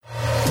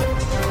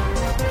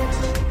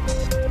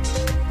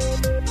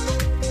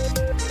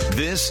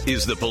This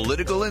is the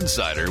Political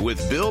Insider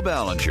with Bill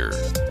Ballenger.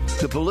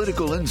 The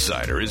Political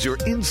Insider is your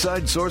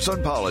inside source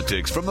on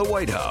politics from the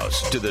White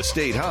House to the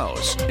State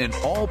House and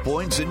all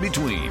points in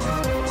between.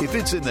 If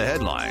it's in the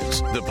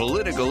headlines, the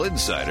Political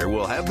Insider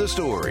will have the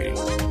story.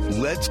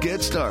 Let's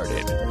get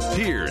started.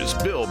 Here's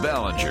Bill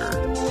Ballenger.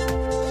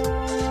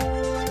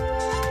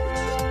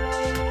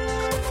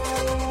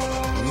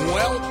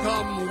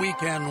 Welcome,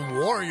 weekend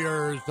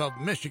warriors of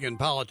Michigan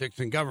politics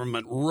and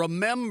government.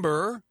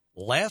 Remember,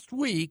 last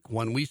week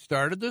when we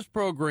started this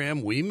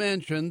program, we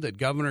mentioned that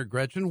Governor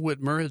Gretchen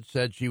Whitmer had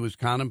said she was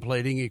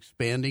contemplating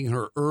expanding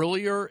her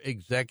earlier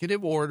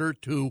executive order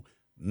to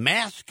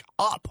mask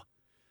up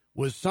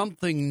with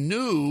something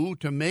new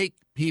to make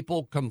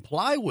people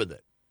comply with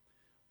it.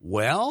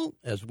 Well,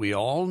 as we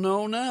all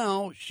know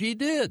now, she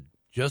did.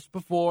 Just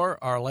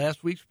before our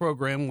last week's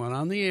program went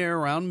on the air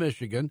around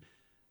Michigan,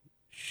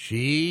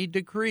 she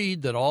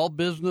decreed that all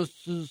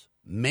businesses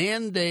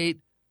mandate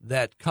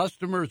that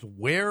customers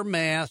wear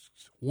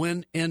masks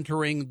when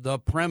entering the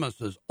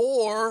premises,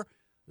 or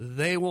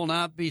they will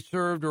not be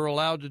served or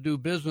allowed to do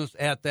business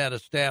at that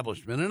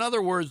establishment. In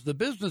other words, the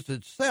business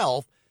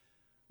itself,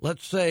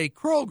 let's say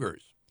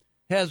Kroger's,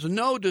 has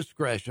no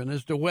discretion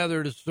as to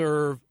whether to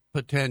serve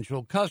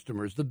potential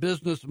customers. The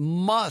business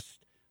must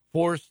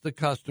force the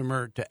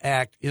customer to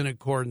act in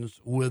accordance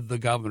with the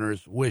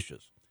governor's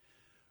wishes.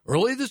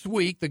 Early this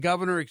week, the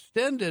governor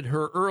extended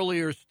her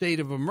earlier state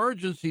of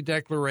emergency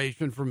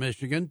declaration for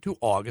Michigan to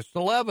August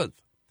 11th.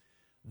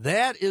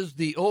 That is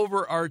the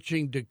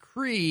overarching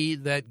decree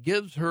that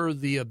gives her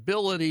the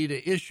ability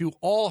to issue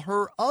all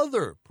her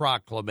other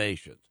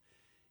proclamations.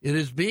 It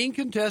is being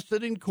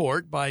contested in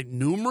court by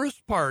numerous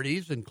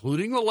parties,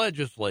 including the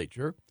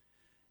legislature,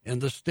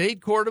 and the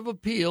State Court of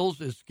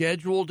Appeals is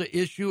scheduled to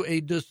issue a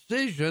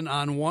decision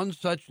on one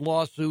such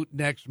lawsuit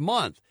next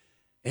month.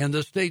 And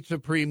the state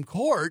Supreme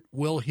Court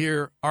will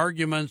hear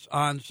arguments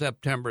on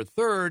September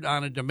 3rd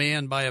on a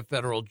demand by a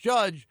federal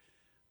judge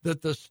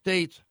that the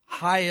state's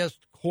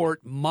highest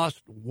court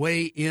must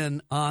weigh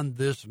in on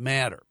this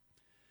matter.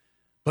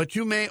 But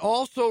you may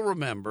also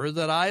remember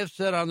that I have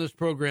said on this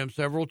program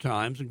several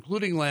times,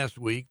 including last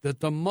week,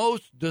 that the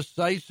most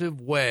decisive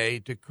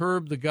way to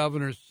curb the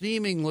governor's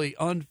seemingly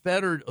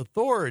unfettered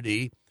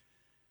authority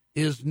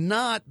is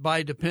not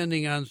by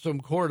depending on some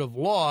court of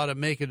law to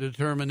make a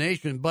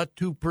determination, but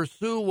to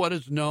pursue what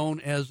is known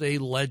as a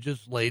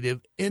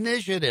legislative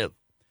initiative.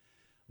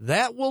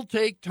 That will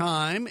take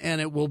time,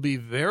 and it will be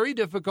very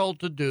difficult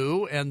to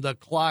do, and the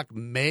clock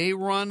may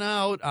run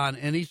out on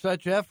any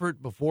such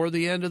effort before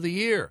the end of the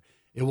year.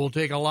 It will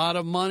take a lot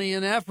of money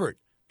and effort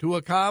to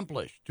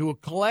accomplish, to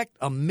collect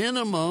a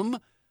minimum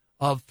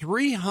of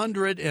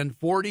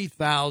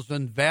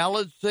 340,000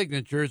 valid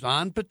signatures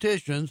on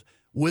petitions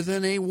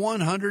within a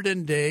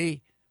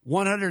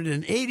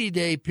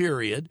 180-day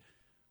period,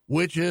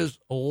 which is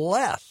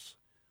less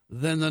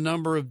than the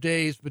number of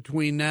days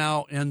between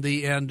now and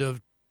the end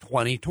of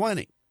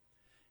 2020.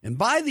 And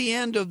by the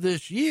end of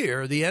this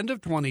year, the end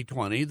of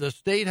 2020, the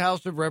State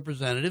House of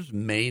Representatives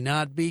may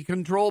not be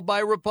controlled by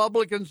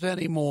Republicans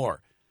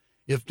anymore.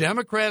 If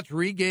Democrats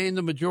regain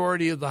the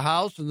majority of the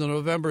House in the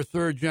November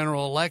 3rd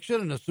general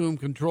election and assume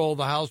control of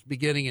the House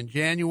beginning in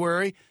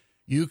January,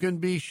 you can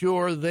be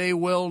sure they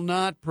will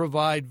not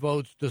provide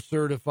votes to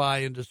certify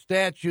into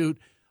statute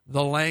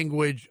the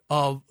language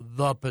of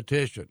the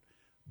petition.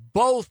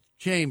 Both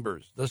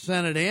chambers, the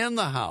Senate and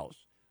the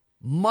House,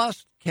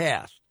 must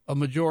cast a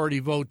majority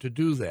vote to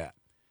do that.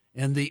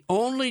 And the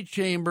only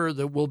chamber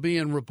that will be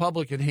in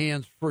Republican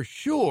hands for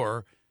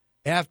sure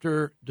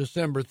after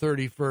December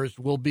 31st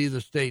will be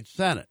the state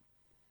Senate.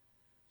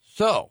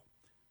 So,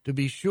 to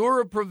be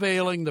sure of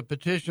prevailing, the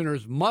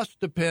petitioners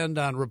must depend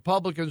on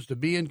Republicans to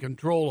be in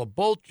control of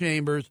both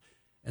chambers,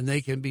 and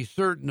they can be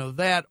certain of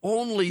that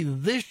only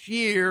this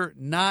year,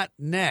 not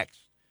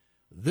next.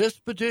 This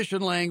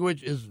petition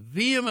language is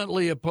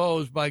vehemently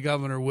opposed by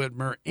Governor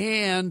Whitmer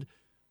and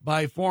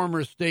by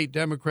former state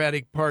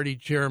Democratic Party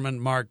Chairman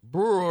Mark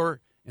Brewer,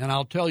 and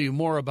I'll tell you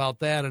more about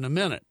that in a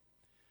minute.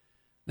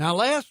 Now,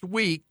 last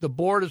week, the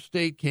Board of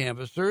State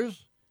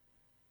Canvassers,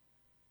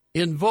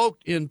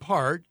 invoked in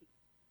part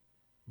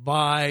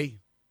by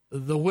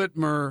the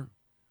Whitmer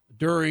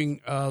during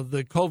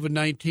the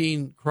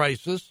COVID-19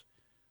 crisis,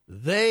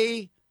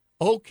 they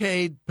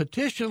okayed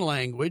petition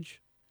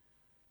language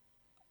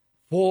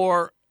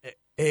for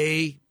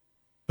a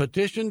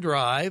petition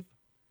drive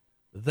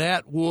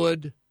that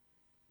would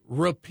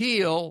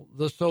repeal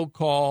the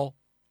so-called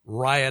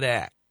Riot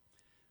Act.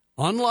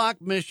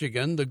 Unlike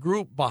Michigan, the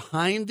group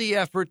behind the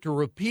effort to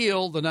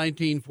repeal the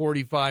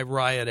 1945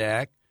 Riot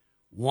Act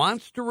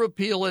wants to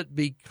repeal it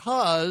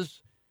because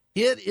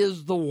it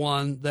is the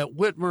one that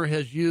Whitmer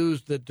has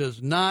used that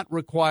does not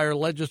require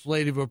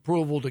legislative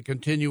approval to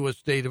continue a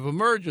state of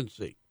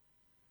emergency.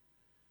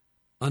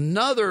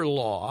 Another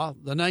law,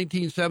 the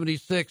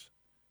 1976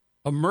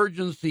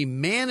 Emergency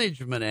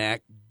Management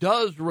Act,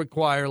 does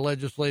require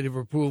legislative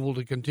approval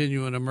to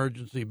continue an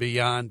emergency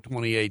beyond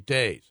 28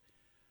 days.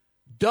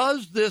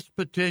 Does this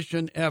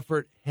petition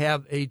effort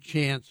have a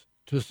chance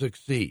to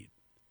succeed?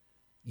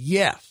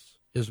 Yes.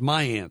 is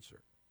my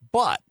answer.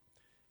 But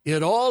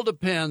it all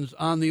depends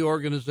on the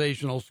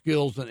organizational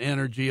skills and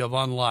energy of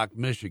Unlock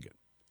Michigan.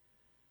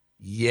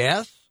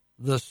 Yes,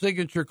 the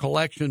signature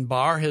collection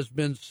bar has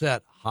been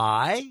set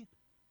high,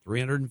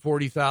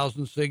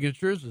 340,000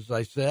 signatures, as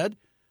I said.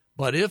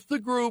 But if the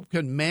group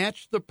can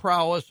match the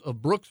prowess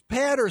of Brooks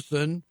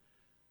Patterson,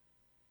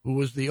 who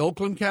was the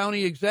Oakland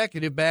County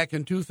executive back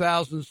in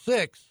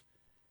 2006,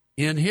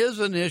 in his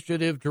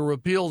initiative to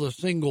repeal the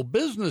single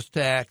business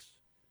tax,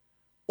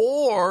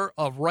 or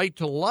of Right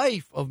to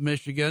Life of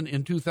Michigan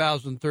in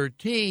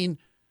 2013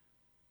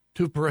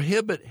 to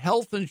prohibit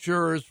health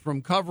insurers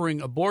from covering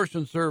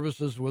abortion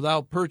services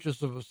without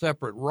purchase of a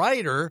separate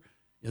rider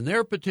in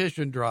their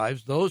petition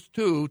drives, those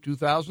two,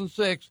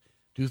 2006,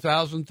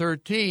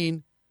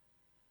 2013,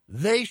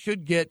 they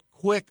should get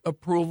quick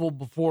approval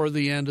before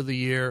the end of the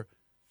year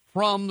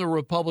from the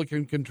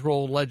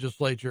Republican-controlled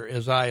legislature,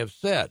 as I have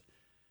said.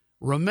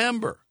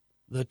 Remember,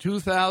 the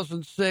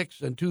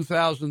 2006 and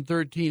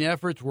 2013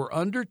 efforts were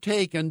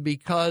undertaken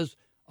because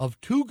of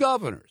two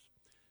governors.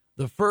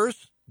 The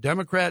first,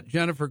 Democrat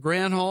Jennifer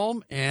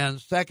Granholm,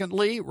 and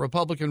secondly,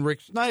 Republican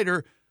Rick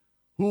Snyder,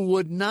 who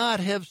would not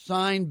have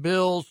signed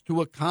bills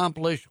to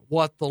accomplish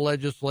what the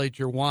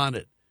legislature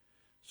wanted.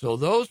 So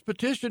those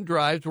petition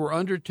drives were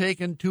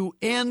undertaken to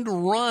end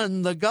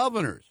run the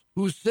governors,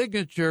 whose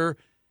signature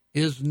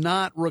is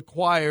not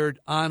required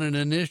on an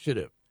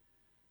initiative.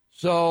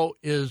 So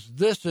is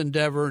this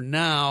endeavor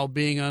now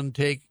being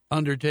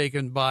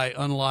undertaken by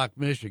Unlock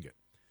Michigan?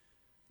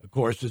 Of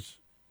course, it's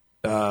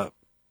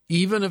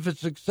even if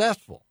it's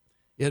successful,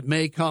 it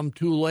may come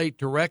too late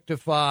to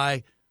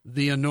rectify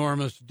the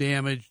enormous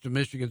damage to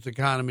Michigan's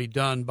economy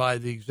done by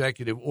the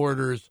executive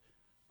orders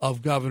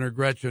of Governor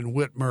Gretchen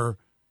Whitmer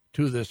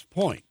to this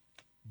point.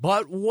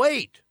 But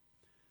wait,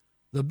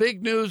 the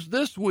big news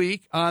this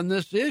week on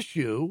this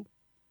issue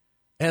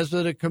is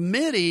that a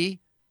committee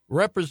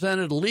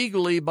represented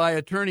legally by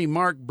attorney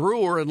Mark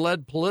Brewer and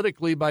led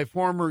politically by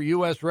former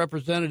U.S.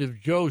 Representative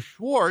Joe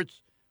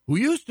Schwartz, who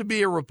used to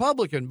be a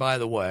Republican, by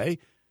the way,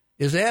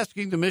 is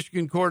asking the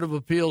Michigan Court of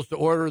Appeals to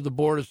order the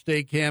Board of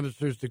State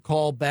Canvassers to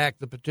call back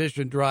the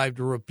petition drive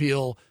to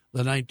repeal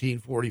the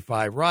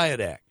 1945 Riot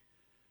Act.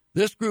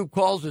 This group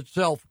calls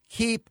itself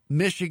Keep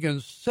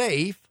Michigan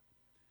Safe,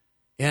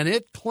 and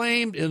it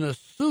claimed in a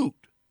suit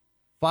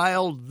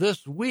filed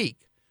this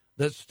week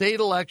that state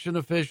election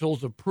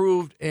officials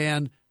approved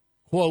an,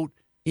 quote,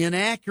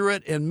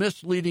 inaccurate and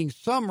misleading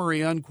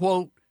summary,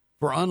 unquote,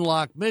 for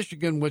Unlock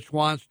Michigan, which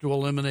wants to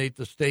eliminate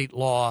the state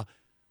law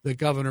that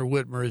Governor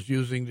Whitmer is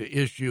using to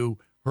issue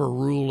her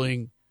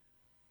ruling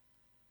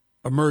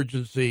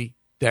emergency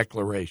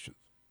declarations.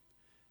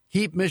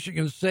 Keep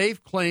Michigan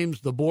Safe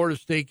claims the Board of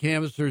State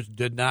Canvassers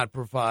did not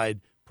provide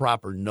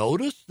proper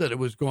notice that it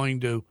was going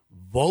to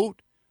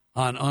vote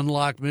on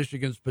Unlock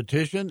Michigan's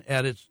petition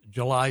at its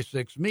July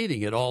 6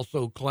 meeting. It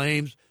also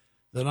claims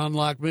that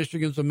Unlock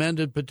Michigan's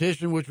amended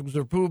petition, which was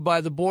approved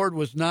by the board,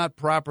 was not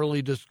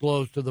properly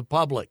disclosed to the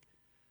public.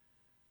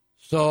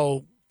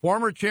 So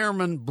former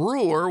Chairman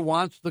Brewer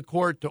wants the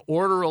court to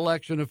order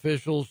election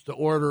officials to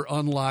order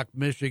Unlock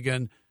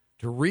Michigan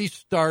to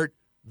restart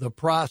the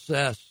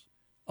process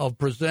of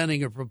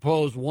presenting a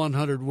proposed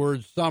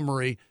 100-word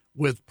summary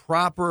with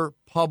proper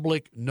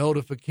public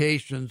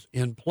notifications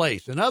in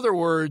place. In other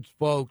words,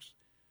 folks,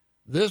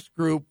 this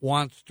group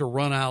wants to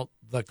run out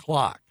the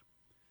clock.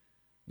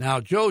 Now,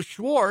 Joe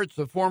Schwartz,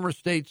 a former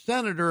state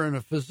senator and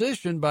a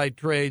physician by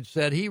trade,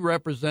 said he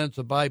represents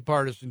a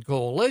bipartisan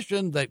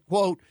coalition that,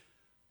 quote,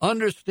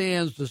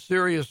 understands the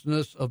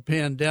seriousness of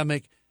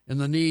pandemic and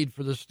the need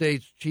for the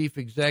state's chief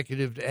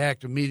executive to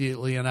act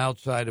immediately and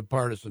outside of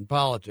partisan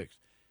politics.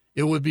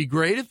 It would be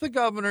great if the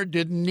governor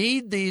didn't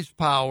need these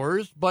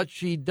powers, but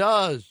she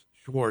does,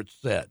 Schwartz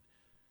said.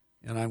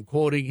 And I'm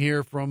quoting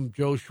here from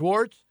Joe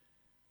Schwartz.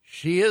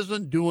 She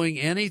isn't doing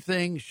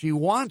anything she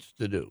wants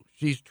to do.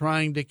 She's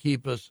trying to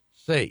keep us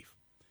safe.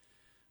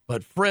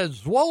 But Fred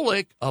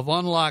Zwolik of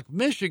Unlock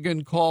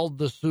Michigan called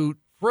the suit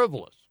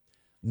frivolous.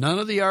 None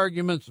of the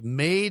arguments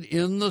made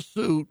in the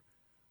suit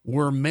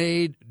were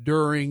made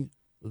during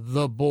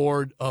the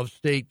Board of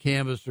State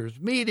Canvassers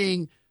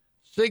meeting,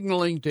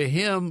 signaling to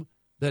him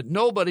that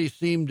nobody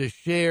seemed to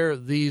share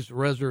these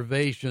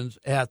reservations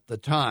at the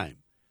time.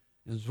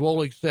 And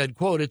Zwolik said,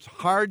 quote, it's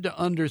hard to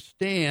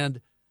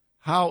understand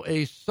how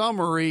a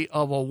summary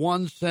of a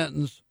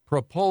one-sentence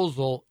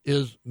proposal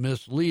is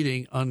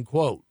misleading,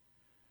 unquote.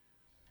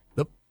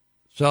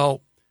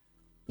 So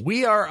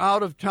we are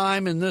out of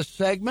time in this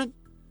segment,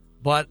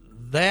 but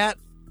that,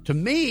 to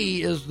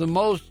me, is the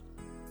most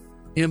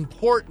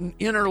important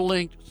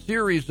interlinked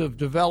series of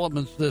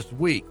developments this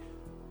week.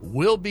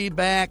 We'll be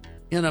back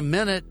in a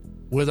minute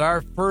with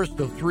our first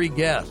of three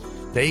guests.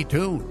 Stay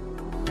tuned.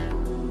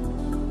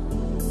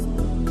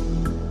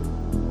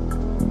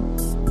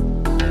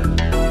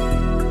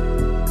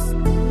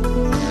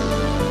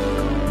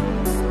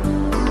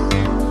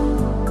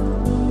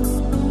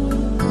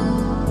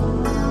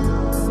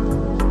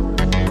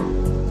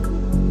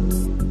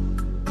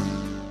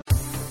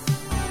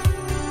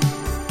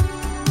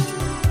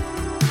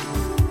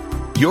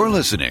 You're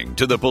listening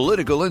to the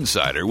Political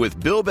Insider with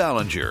Bill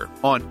Ballenger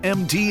on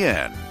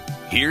MTN.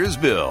 Here's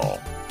Bill.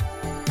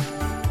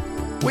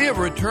 We have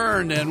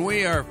returned, and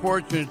we are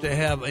fortunate to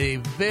have a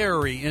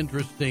very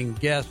interesting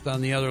guest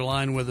on the other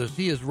line with us.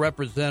 He is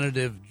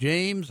Representative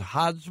James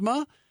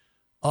Hadsma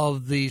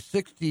of the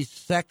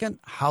 62nd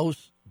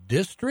House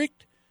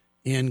District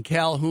in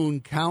Calhoun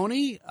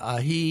County.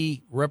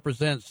 He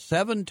represents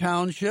 7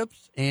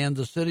 townships and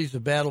the cities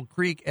of Battle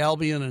Creek,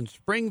 Albion, and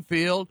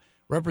Springfield.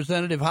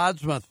 Representative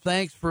Hadsma,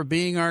 thanks for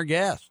being our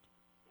guest.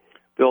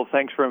 Bill,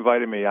 thanks for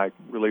inviting me. I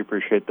really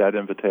appreciate that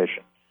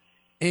invitation.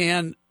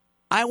 And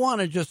I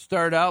want to just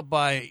start out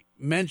by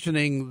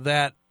mentioning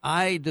that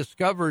I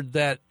discovered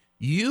that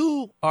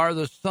you are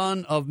the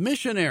son of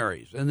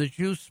missionaries and that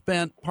you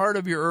spent part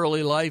of your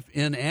early life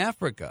in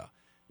Africa.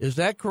 Is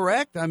that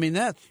correct? I mean,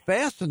 that's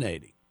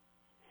fascinating.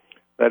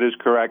 That is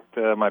correct.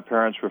 My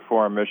parents were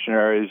foreign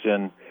missionaries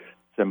in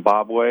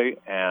Zimbabwe,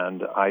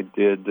 and I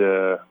did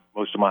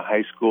most of my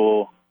high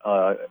school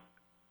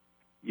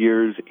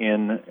years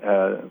in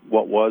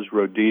what was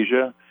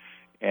Rhodesia,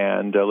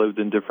 and lived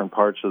in different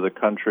parts of the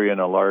country in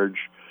a large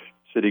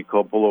city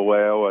called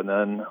Bulawayo, and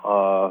then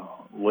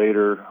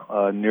later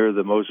near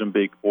the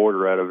Mozambique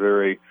border at a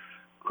very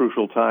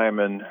crucial time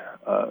in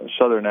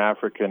southern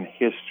African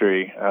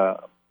history.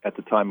 At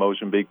the time,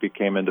 Mozambique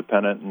became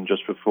independent, and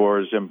just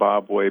before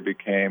Zimbabwe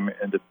became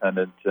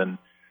independent, and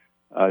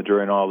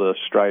during all the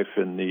strife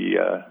in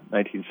the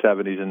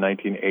 1970s and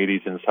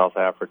 1980s in South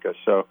Africa.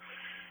 So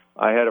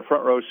I had a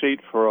front row seat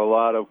for a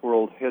lot of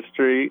world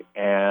history,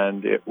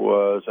 and it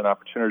was an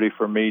opportunity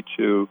for me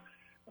to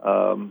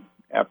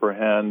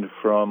apprehend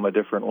from a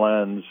different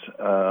lens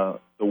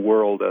the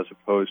world as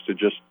opposed to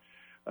just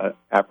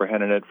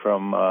apprehending it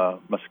from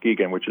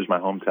Muskegon, which is my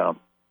hometown.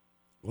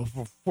 Well,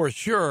 for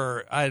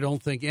sure, I don't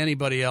think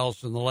anybody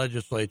else in the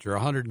legislature,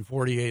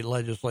 148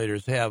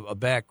 legislators, have a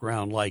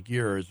background like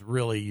yours,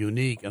 really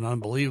unique and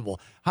unbelievable.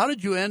 How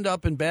did you end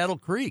up in Battle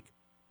Creek?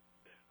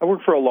 I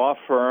work for a law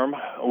firm,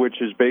 which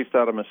is based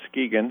out of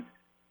Muskegon.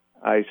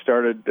 I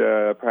started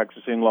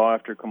practicing law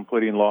after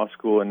completing law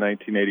school in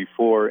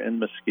 1984 in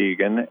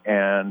Muskegon,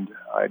 and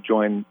I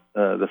joined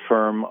the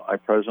firm I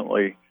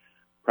presently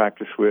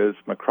practice with,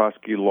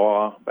 McCroskey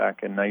Law,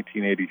 back in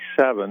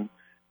 1987.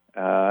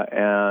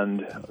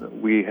 And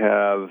we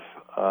have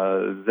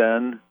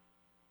then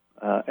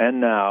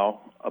and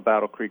now a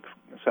Battle Creek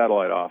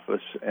satellite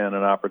office, and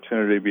an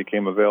opportunity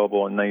became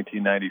available in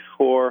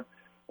 1994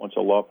 once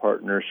a law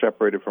partner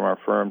separated from our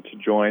firm to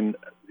join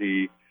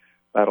the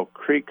Battle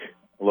Creek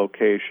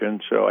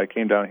location. So I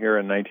came down here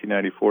in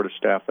 1994 to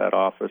staff that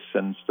office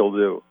and still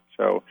do.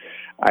 So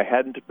I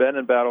hadn't been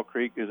in Battle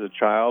Creek as a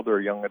child or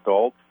a young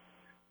adult.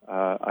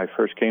 I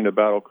first came to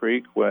Battle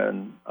Creek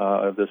when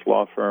this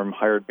law firm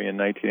hired me in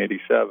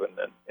 1987,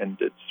 and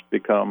it's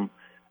become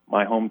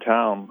my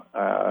hometown,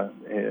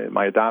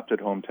 my adopted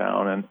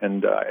hometown,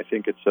 and I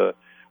think it's a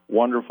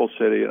wonderful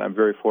city, and I'm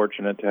very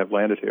fortunate to have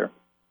landed here.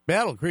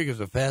 Battle Creek is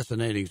a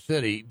fascinating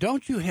city.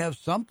 Don't you have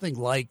something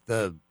like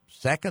the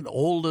second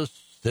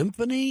oldest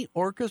symphony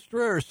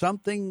orchestra or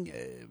something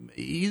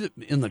either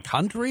in the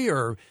country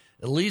or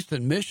at least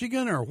in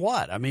Michigan or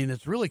what? I mean,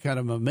 it's really kind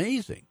of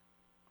amazing.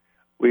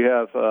 We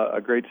have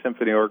a great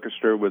symphony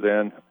orchestra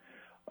within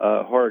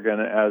Horrigan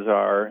as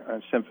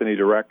our symphony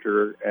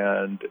director,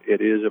 and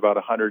it is about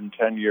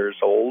 110 years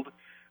old.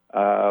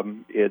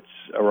 It's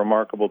a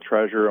remarkable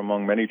treasure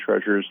among many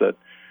treasures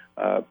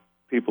that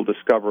people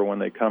discover when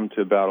they come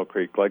to Battle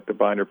Creek, like the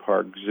Binder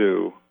Park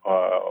Zoo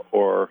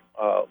or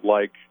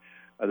like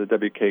the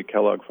W.K.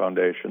 Kellogg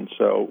Foundation.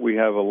 So we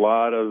have a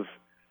lot of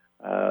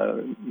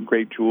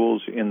great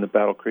jewels in the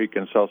Battle Creek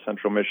and South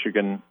Central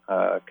Michigan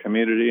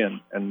community,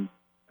 and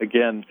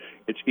again,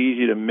 it's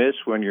easy to miss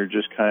when you're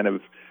just kind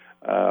of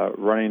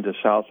running to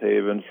South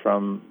Haven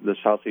from the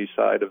southeast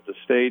side of the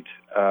state.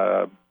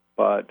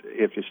 But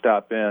if you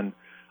stop in,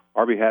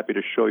 I'll be happy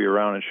to show you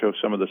around and show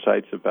some of the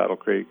sights of Battle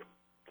Creek.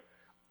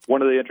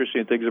 One of the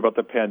interesting things about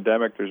the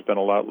pandemic, there's been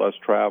a lot less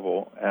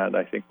travel, and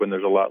I think when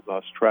there's a lot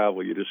less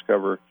travel, you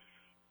discover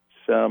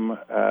some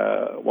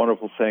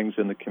wonderful things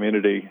in the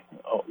community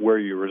where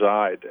you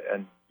reside,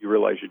 and you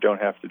realize you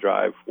don't have to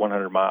drive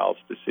 100 miles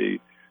to see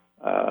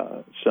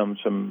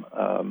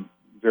some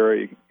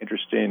very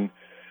interesting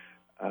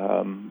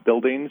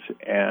buildings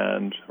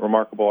and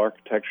remarkable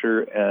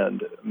architecture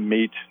and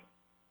meet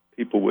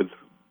people with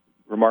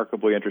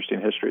remarkably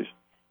interesting histories.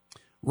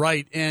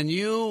 Right, and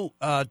you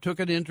took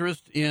an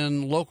interest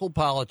in local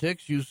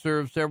politics. You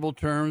served several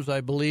terms,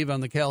 I believe, on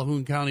the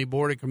Calhoun County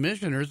Board of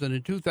Commissioners, and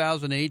in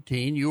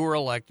 2018 you were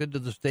elected to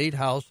the State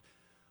House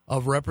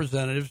of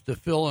Representatives to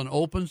fill an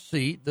open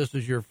seat. This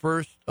is your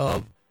first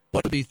of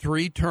what would be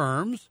 3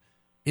 terms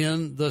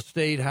in the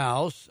State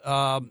House.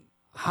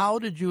 How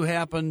did you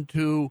happen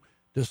to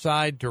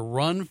decide to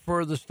run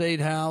for the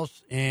State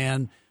House,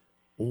 and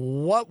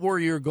what were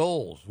your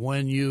goals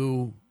when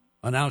you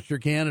announced your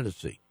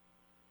candidacy?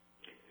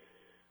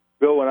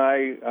 Bill, when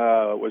I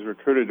was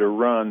recruited to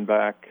run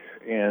back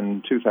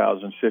in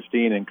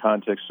 2015 in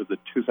context of the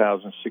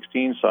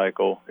 2016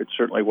 cycle, it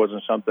certainly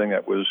wasn't something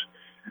that was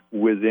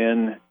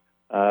within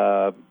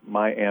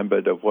my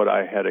ambit of what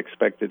I had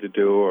expected to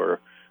do or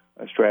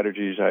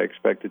strategies I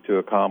expected to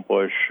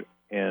accomplish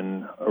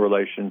in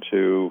relation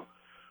to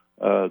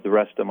the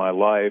rest of my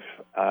life.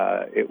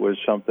 It was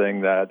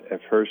something that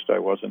at first I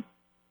wasn't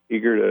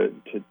eager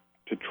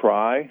to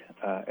try.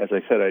 As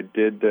I said, I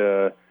did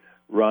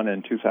run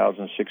in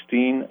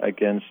 2016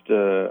 against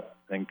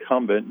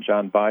incumbent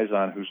John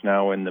Bison, who's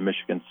now in the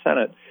Michigan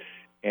Senate,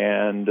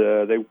 and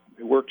they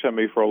worked on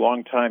me for a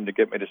long time to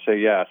get me to say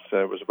yes.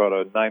 It was about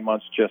a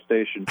 9-month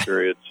gestation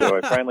period, so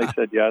I finally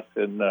said yes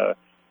in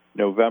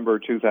November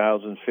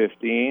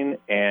 2015,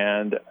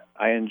 and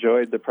I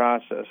enjoyed the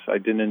process. I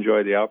didn't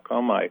enjoy the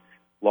outcome. I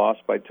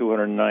lost by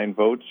 209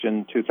 votes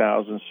in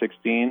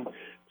 2016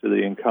 to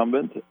the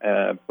incumbent,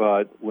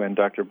 but when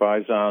Dr.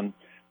 Bison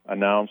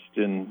announced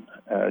in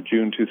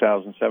June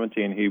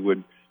 2017 he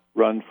would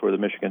run for the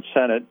Michigan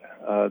Senate,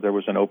 there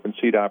was an open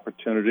seat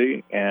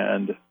opportunity,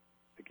 and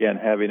again,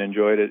 having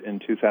enjoyed it in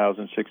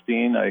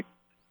 2016, I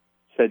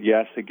said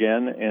yes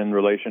again in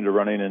relation to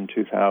running in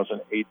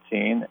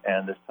 2018,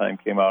 and this time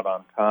came out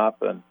on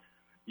top. And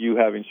you,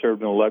 having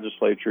served in the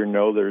legislature,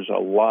 know there's a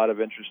lot of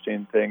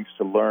interesting things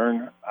to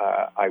learn.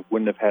 I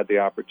wouldn't have had the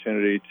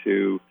opportunity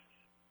to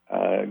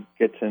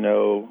get to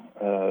know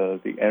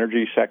the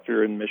energy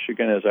sector in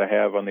Michigan as I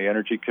have on the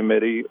Energy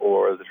Committee,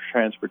 or the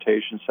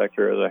transportation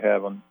sector as I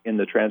have in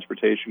the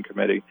Transportation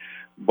Committee,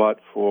 but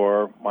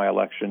for my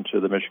election to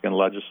the Michigan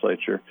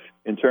legislature.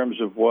 In terms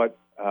of what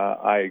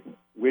I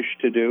wish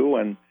to do,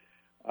 and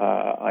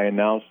I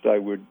announced I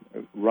would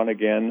run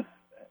again,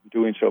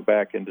 doing so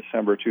back in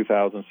December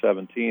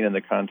 2017 in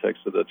the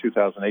context of the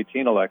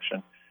 2018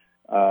 election.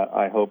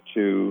 I hope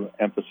to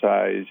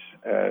emphasize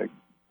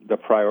the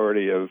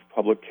priority of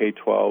public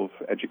K-12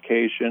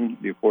 education,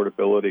 the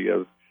affordability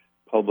of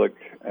public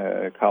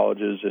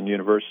colleges and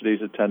universities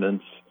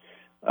attendance,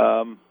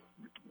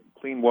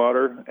 clean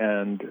water,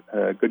 and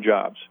good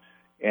jobs.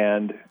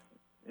 And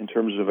in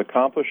terms of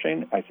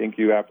accomplishing, I think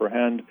you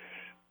apprehend,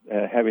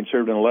 having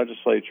served in the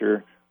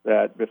legislature,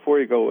 that before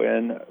you go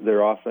in,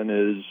 there often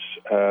is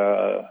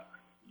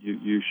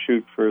you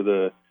shoot for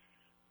the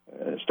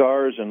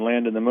stars and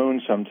land in the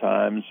moon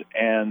sometimes,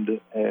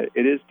 and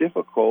it is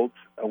difficult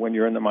when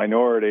you're in the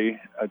minority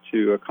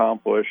to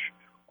accomplish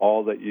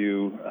all that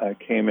you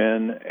came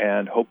in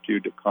and hoped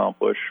you'd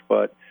accomplish.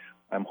 But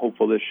I'm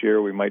hopeful this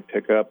year we might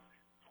pick up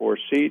 4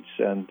 seats,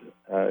 and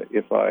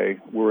if I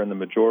were in the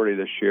majority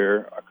this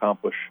year,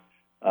 accomplish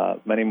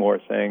many more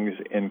things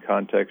in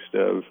context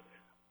of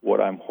what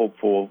I'm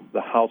hopeful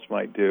the House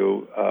might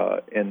do,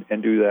 and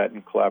do that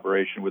in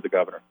collaboration with the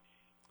governor.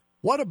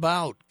 What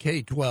about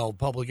K-12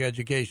 public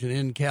education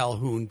in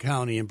Calhoun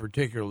County in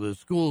particular, the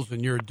schools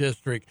in your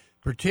district,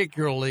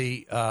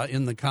 particularly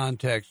in the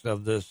context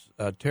of this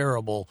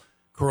terrible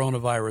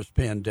coronavirus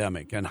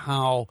pandemic, and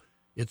how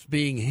it's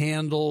being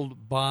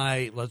handled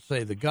by, let's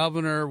say, the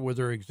governor with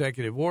her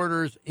executive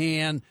orders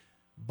and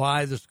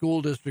by the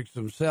school districts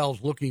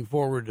themselves looking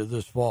forward to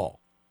this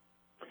fall?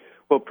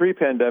 Well,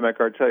 pre-pandemic,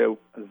 I'll tell you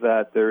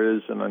that there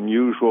is an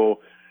unusual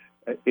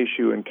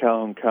issue in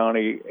Calhoun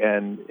County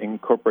and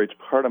incorporates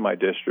part of my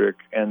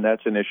district, and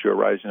that's an issue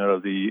arising out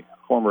of the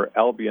former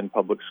Albion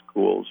Public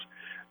Schools.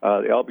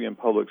 The Albion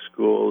Public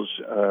Schools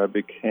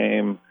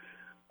became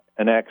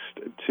annexed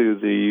to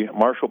the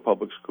Marshall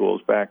Public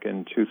Schools back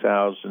in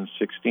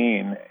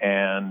 2016,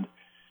 and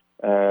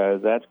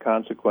that's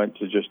consequent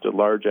to just a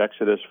large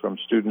exodus from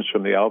students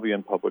from the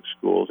Albion Public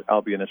Schools.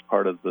 Albion is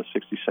part of the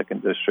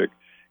 62nd District.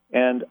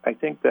 And I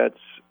think that's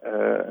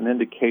an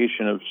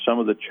indication of some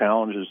of the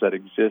challenges that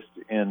exist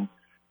in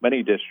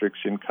many districts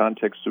in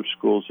context of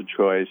schools of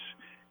choice.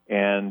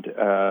 And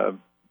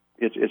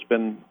it's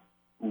been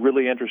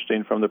really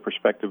interesting from the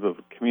perspective of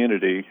a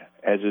community,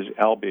 as is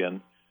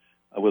Albion,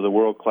 with a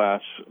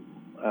world-class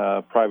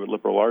private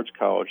liberal arts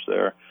college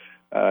there,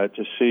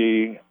 to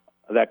see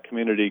that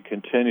community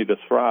continue to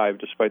thrive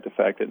despite the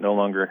fact that it no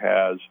longer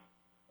has,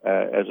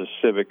 as a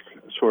civic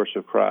source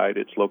of pride,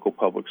 its local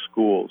public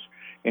schools.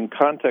 In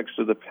context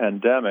of the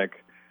pandemic,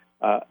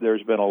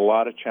 there's been a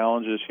lot of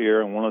challenges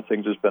here, and one of the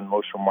things that's been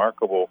most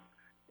remarkable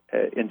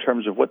in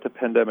terms of what the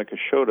pandemic has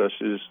showed us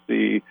is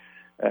the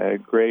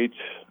great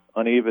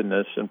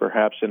unevenness and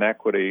perhaps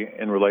inequity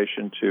in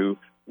relation to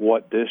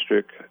what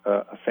district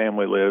a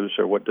family lives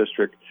or what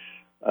district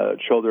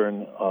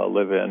children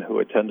live in who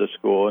attend a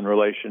school in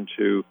relation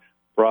to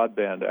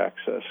broadband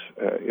access.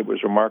 It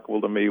was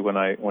remarkable to me when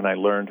I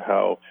learned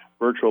how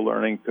virtual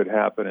learning could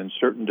happen in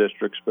certain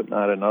districts but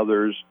not in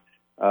others,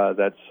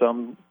 that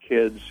some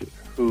kids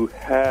who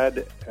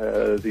had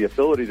the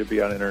ability to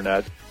be on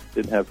internet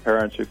didn't have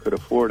parents who could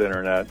afford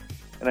internet.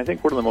 And I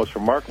think one of the most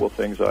remarkable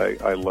things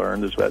I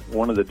learned is that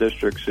one of the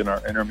districts in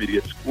our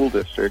intermediate school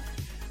district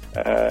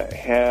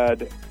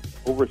had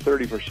over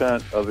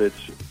 30% of its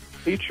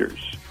teachers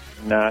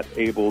not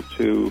able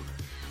to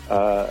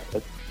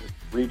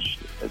reach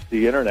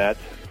the internet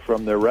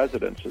from their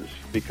residences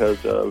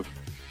because of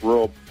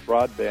rural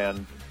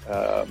broadband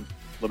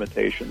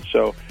limitations.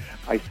 So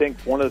I think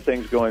one of the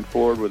things going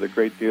forward with a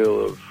great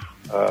deal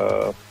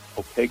of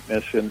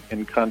opaqueness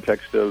in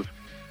context of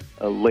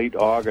late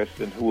August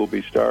and who will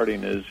be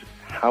starting is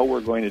how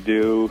we're going to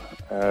do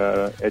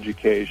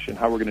education,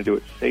 how we're going to do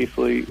it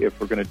safely, if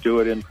we're going to do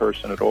it in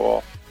person at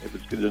all, if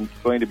it's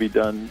going to be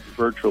done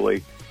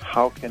virtually,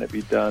 how can it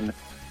be done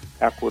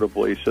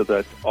equitably so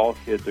that all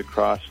kids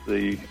across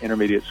the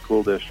intermediate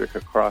school district,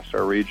 across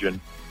our region,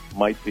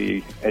 might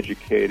be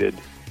educated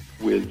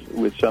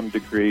with some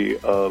degree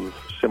of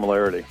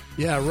similarity.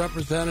 Yeah,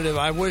 Representative,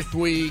 I wish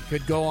we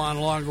could go on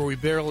longer. We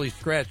barely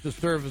scratched the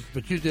surface,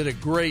 but you did a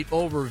great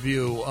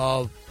overview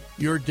of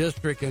your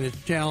district and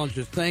its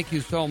challenges. Thank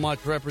you so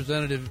much,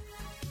 Representative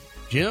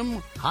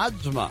Jim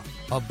Hadsma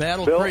of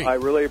Battle Creek. Bill, I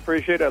really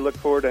appreciate it. I look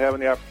forward to having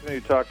the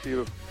opportunity to talk to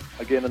you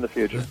again in the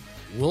future.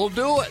 We'll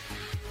do it.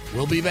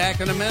 We'll be back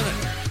in a minute.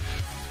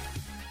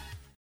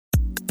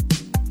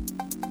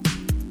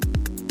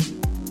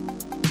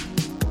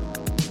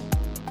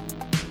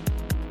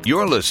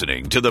 You're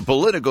listening to the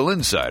Political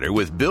Insider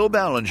with Bill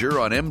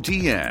Ballenger on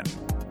MTN.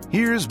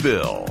 Here's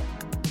Bill.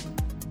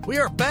 We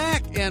are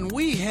back, and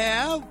we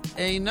have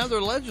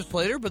another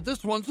legislator, but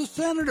this one's a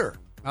senator.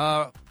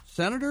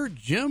 Senator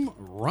Jim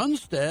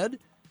Runstad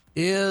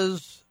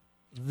is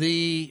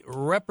the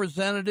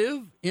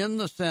representative in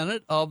the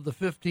Senate of the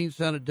 15th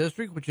Senate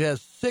District, which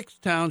has 6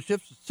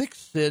 townships, 6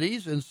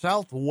 cities in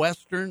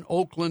southwestern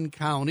Oakland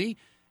County.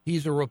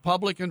 He's a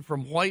Republican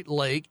from White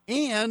Lake,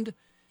 and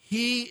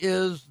he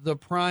is the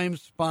prime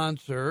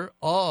sponsor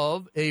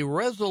of a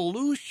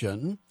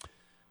resolution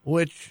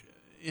which,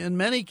 in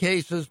many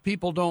cases,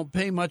 people don't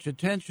pay much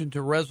attention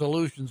to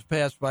resolutions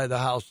passed by the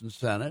House and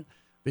Senate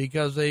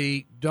because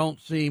they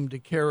don't seem to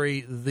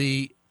carry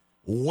the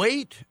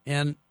weight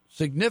and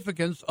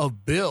significance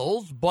of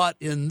bills. But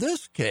in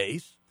this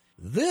case,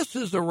 this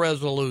is a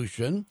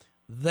resolution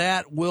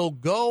that will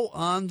go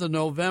on the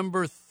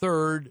November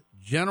 3rd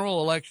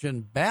general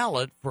election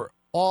ballot for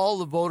all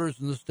the voters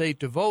in the state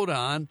to vote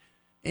on,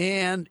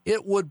 and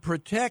it would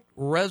protect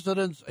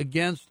residents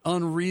against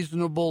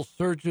unreasonable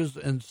searches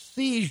and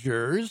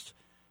seizures,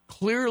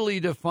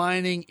 clearly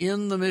defining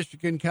in the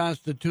Michigan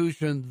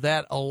Constitution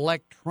that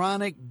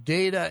electronic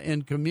data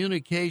and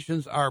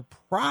communications are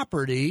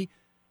property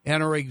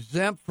and are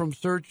exempt from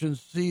search and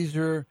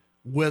seizure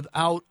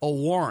without a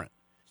warrant.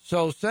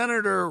 So,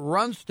 Senator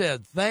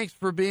Runstad, thanks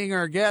for being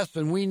our guest,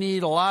 and we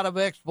need a lot of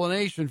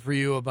explanation for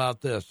you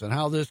about this and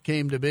how this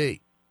came to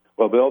be.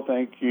 Well, Bill,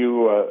 thank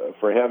you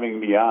for having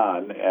me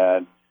on,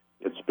 and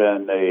it's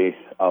been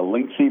a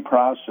lengthy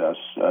process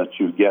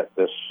to get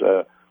this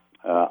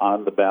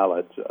on the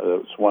ballot.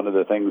 It's one of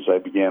the things I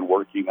began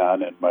working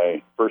on in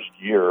my first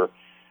year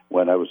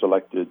when I was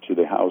elected to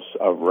the House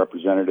of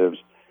Representatives,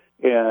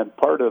 and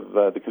part of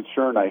the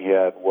concern I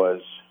had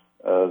was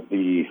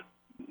the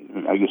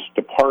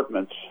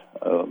departments,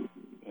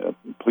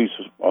 police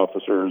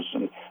officers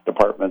and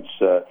departments,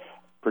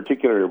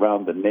 particularly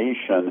around the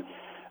nation,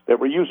 that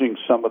we're using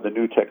some of the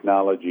new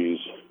technologies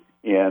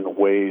in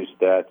ways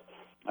that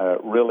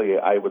really,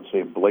 I would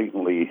say,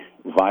 blatantly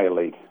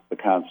violate the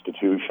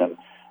Constitution.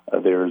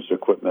 There's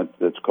equipment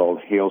that's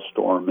called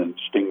hailstorm and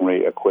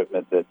stingray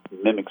equipment that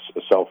mimics a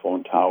cell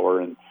phone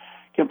tower and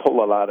can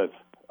pull a lot of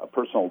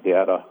personal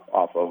data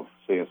off of,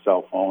 say, a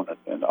cell phone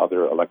and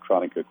other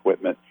electronic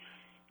equipment.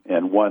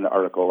 And one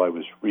article I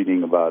was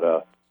reading about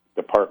a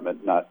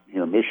department, not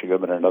here in Michigan,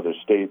 but in another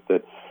state,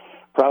 that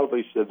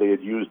proudly said they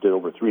had used it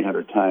over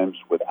 300 times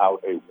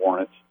without a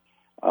warrant.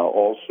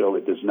 Also,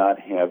 it does not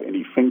have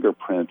any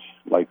fingerprint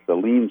like the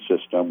lien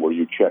system where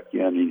you check in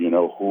and you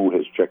know who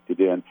has checked it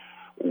in,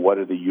 what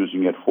are they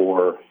using it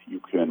for. You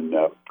can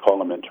call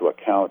them into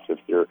account if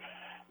they're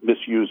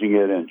misusing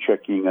it and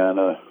checking on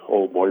an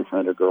old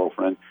boyfriend or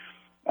girlfriend.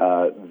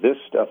 This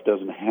stuff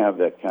doesn't have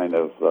that kind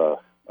of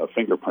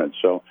fingerprint.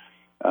 So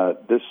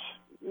this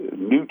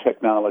new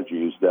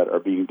technologies that are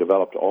being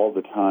developed all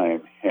the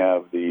time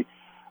have the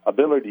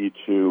ability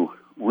to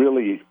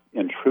really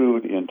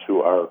intrude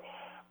into our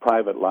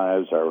private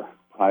lives, our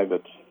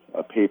private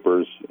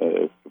papers,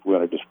 if we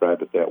want to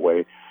describe it that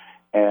way,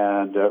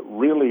 and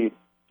really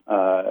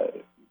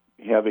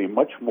have a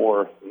much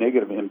more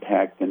negative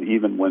impact than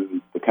even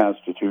when the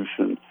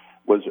Constitution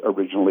was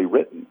originally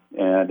written.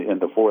 And in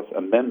the Fourth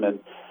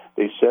Amendment,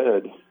 they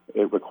said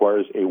it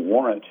requires a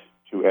warrant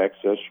to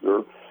access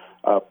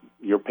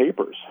your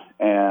papers.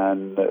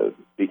 And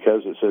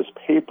because it says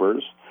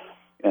papers,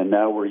 and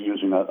now we're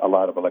using a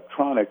lot of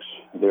electronics,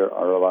 there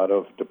are a lot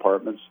of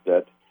departments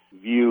that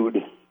viewed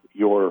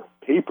your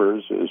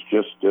papers as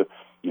just,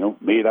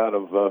 made out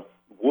of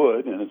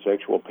wood and it's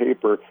actual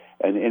paper,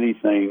 and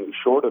anything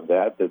short of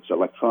that that's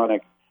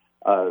electronic,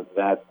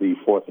 that the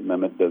Fourth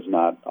Amendment does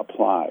not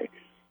apply.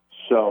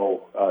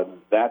 So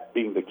that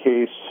being the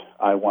case,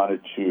 I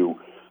wanted to,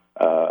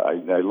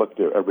 I looked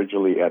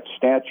originally at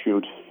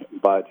statute,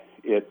 but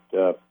it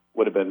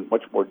would have been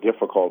much more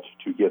difficult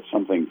to get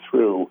something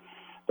through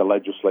the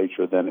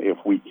legislature than if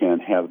we can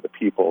have the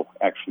people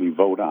actually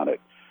vote on it.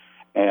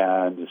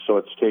 And so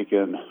it's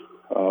taken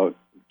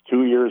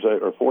 2 years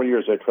or 4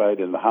 years I tried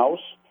in the House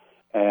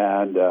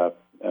and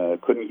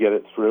couldn't get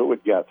it through.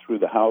 It got through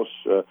the House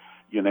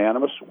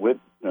unanimous,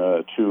 went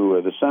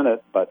to the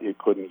Senate, but it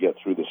couldn't get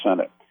through the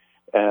Senate.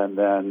 And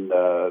then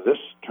this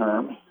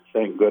term,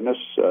 thank goodness,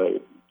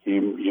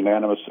 came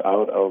unanimous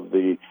out of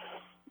the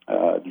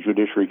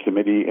Judiciary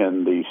Committee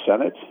in the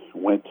Senate,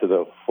 went to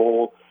the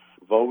full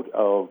vote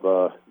of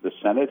the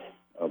Senate,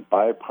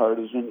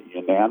 bipartisan,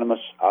 unanimous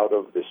out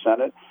of the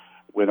Senate,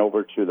 went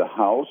over to the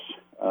House,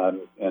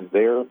 and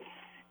there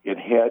it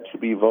had to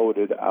be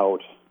voted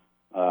out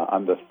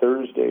on the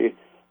Thursday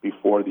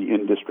before the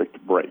in-district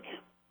break.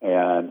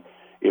 And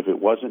if it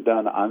wasn't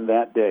done on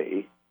that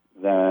day,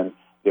 then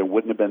there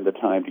wouldn't have been the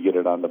time to get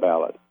it on the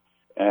ballot.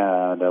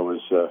 And I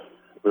was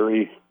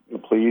very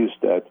pleased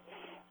that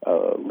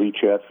Lee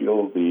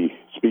Chatfield, the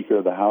Speaker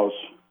of the House,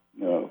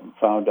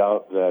 found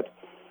out that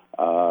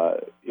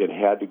it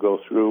had to go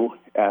through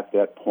at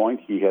that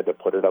point. He had to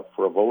put it up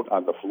for a vote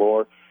on the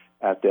floor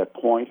at that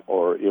point,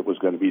 or it was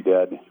going to be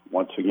dead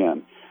once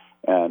again.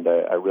 And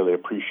I really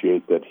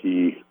appreciate that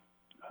he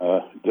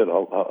did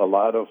a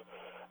lot of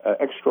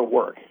extra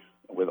work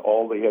with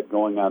all they had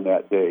going on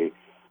that day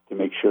to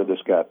make sure this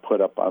got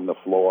put up on the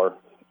floor,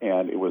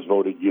 and it was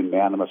voted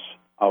unanimous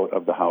out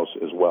of the House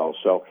as well.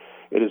 So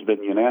it has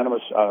been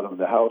unanimous out of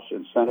the House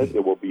and Senate.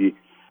 It will be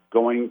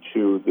going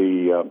to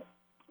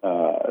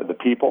the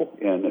people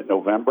in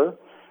November,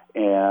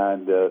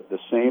 and the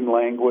same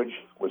language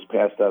was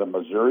passed out of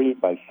Missouri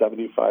by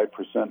 75%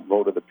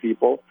 vote of the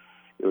people.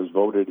 It was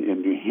voted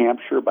in New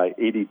Hampshire by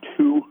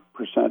 82%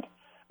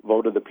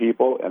 vote of the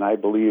people, and I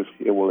believe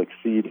it will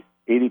exceed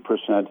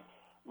 80%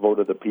 vote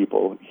of the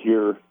people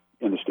here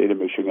in the state of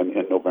Michigan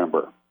in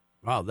November.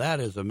 Wow, that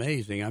is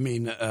amazing. I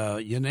mean,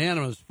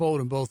 unanimous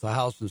vote in both the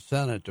House and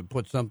Senate to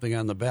put something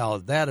on the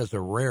ballot, that is a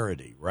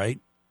rarity, right?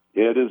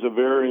 It is a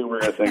very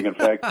rare thing. In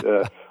fact,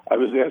 I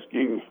was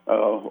asking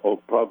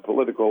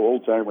political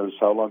old-timers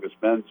how long it's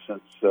been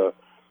since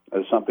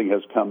something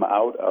has come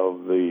out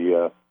of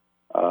the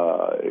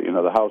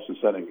House and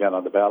Senate and got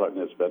on the ballot,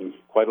 and it's been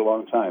quite a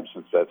long time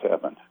since that's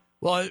happened.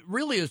 Well, it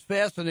really is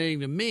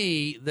fascinating to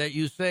me that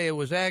you say it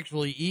was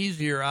actually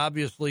easier,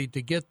 obviously,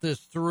 to get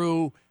this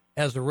through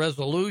as a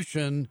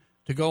resolution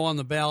to go on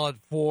the ballot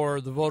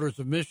for the voters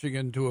of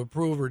Michigan to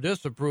approve or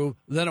disapprove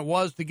than it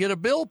was to get a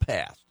bill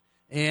passed.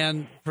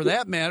 And for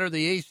that matter,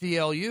 the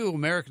ACLU,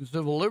 American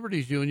Civil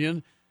Liberties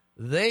Union,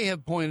 they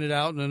have pointed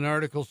out in an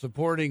article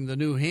supporting the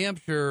New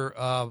Hampshire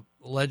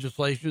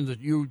legislation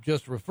that you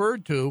just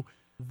referred to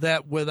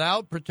that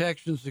without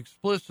protections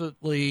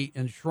explicitly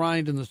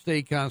enshrined in the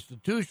state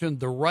constitution,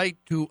 the right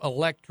to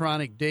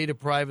electronic data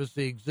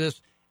privacy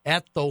exists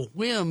at the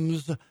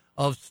whims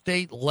of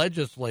state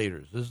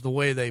legislators, is the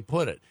way they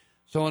put it.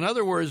 So in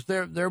other words,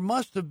 there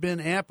must have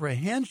been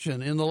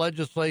apprehension in the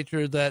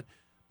legislature that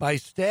by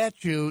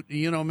statute,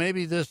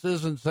 maybe this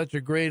isn't such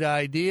a great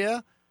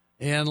idea,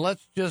 and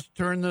let's just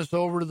turn this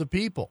over to the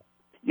people.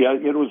 Yeah,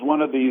 it was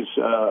one of these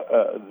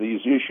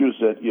issues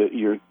that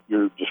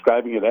you're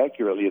describing it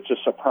accurately. It's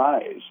a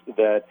surprise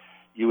that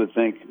you would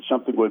think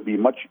something would be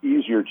much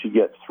easier to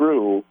get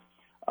through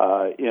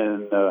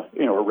in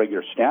a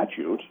regular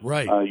statute.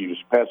 Right. You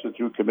just pass it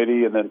through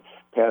committee and then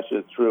pass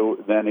it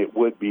through than it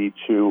would be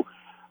to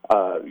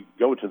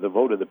go to the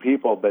vote of the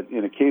people. But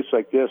in a case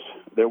like this,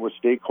 there were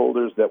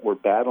stakeholders that were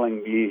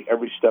battling me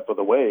every step of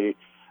the way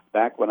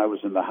back when I was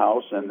in the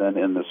House and then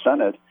in the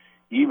Senate,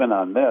 even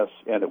on this,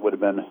 and it would have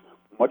been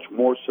much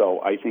more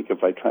so, I think,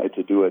 if I tried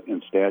to do it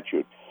in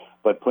statute.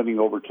 But putting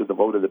over to the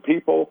vote of the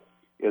people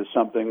is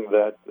something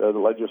that the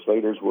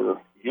legislators were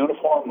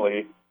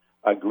uniformly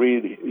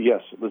agreed,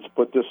 yes, let's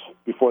put this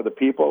before the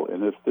people,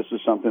 and if this is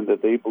something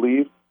that they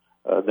believe,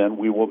 then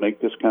we will make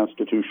this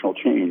constitutional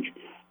change.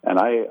 And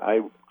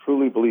I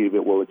truly believe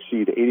it will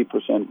exceed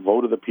 80%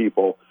 vote of the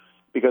people,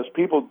 because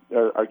people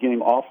are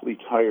getting awfully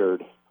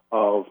tired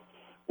of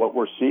what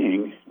we're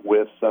seeing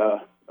with a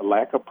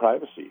lack of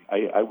privacy.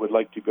 I would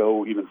like to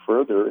go even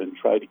further and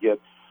try to get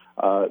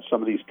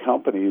some of these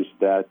companies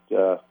that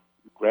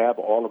grab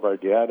all of our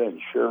data and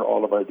share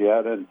all of our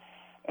data,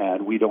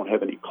 and we don't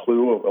have any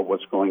clue of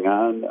what's going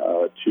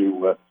on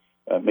to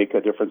make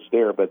a difference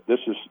there. But this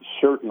is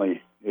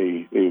certainly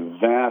a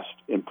vast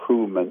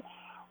improvement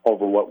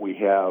over what we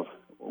have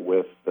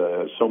with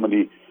so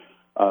many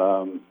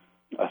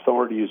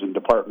authorities and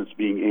departments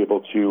being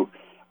able to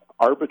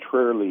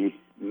arbitrarily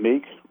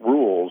make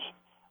rules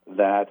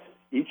that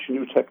each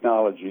new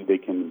technology they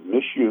can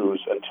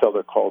misuse until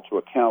they're called to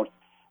account,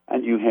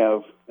 and you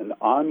have an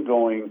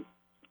ongoing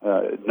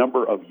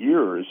number of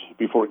years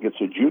before it gets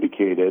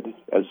adjudicated,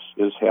 as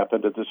has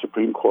happened at the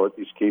Supreme Court.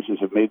 These cases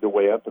have made their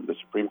way up, and the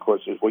Supreme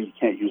Court says, well, you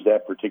can't use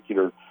that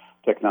particular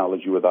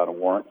technology without a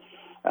warrant.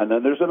 And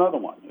then there's another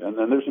one, and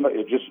then there's another.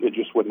 It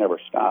just would never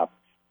stop.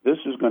 This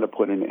is going to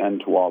put an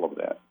end to all of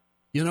that.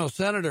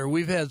 Senator,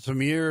 we've had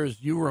some years,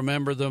 you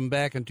remember them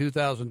back in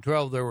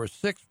 2012, there were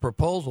 6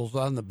 proposals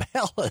on the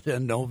ballot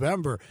in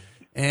November,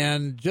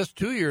 and just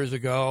 2 years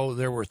ago,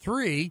 there were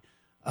 3.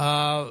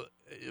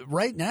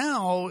 Right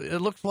now,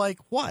 it looks like,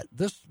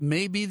 this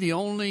may be the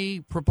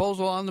only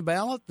proposal on the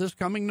ballot this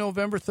coming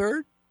November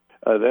 3rd?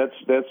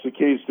 That's the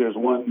case. There's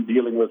one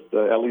dealing with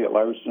Elliott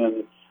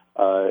Larson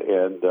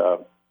and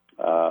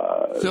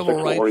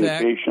Civil Rights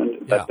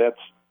orientation. Act. Yeah.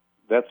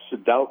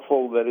 That's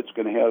doubtful that it's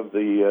going to have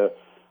the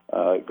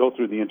go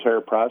through the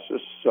entire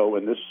process. So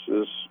in this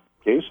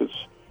case, it's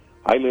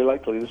highly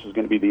likely this is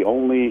going to be the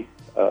only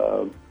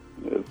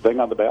thing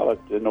on the ballot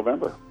in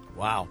November.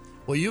 Wow.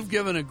 Well, you've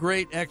given a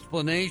great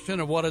explanation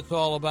of what it's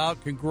all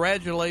about.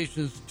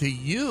 Congratulations to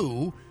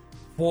you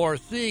for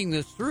seeing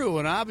this through.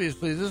 And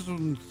obviously, this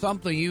isn't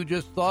something you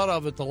just thought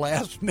of at the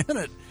last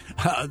minute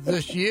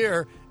this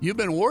year. You've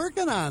been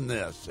working on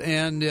this,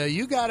 and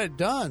you got it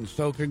done.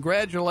 So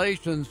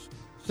congratulations,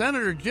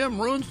 Senator Jim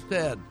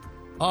Runestad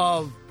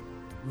of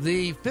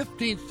the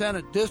 15th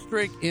Senate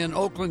District in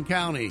Oakland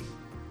County.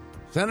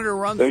 Senator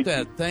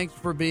Runestad, thanks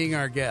for being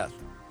our guest.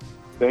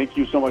 Thank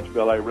you so much,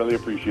 Bill. I really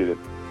appreciate it.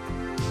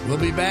 We'll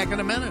be back in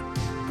a minute.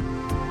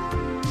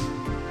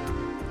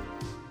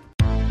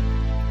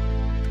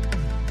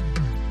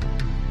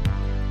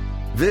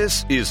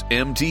 This is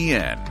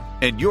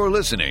MTN, and you're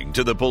listening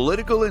to the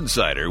Political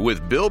Insider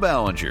with Bill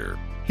Ballenger.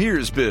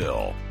 Here's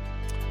Bill.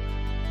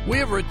 We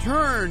have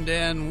returned,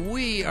 and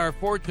we are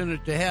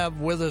fortunate to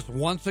have with us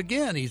once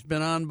again, he's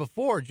been on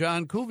before,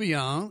 John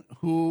Couvillon,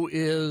 who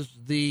is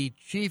the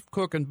Chief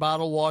Cook and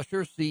Bottle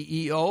Washer,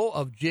 CEO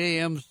of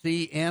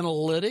JMC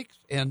Analytics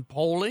and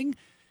Polling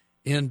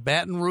in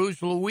Baton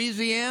Rouge,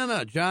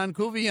 Louisiana. John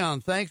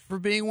Couvillon, thanks for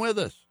being with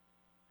us.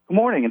 Good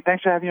morning, and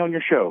thanks for having me on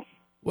your show.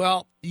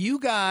 Well, you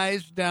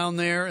guys down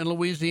there in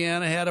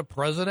Louisiana had a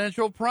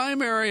presidential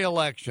primary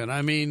election.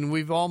 I mean,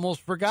 we've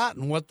almost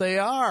forgotten what they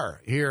are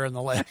here in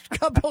the last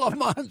couple of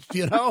months,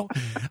 you know.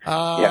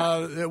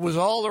 It was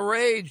all the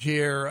rage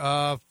here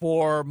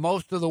for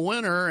most of the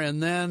winter,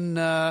 and then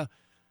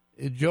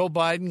Joe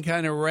Biden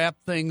kind of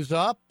wrapped things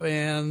up,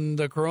 and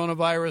the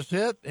coronavirus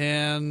hit,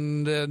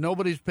 and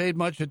nobody's paid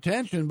much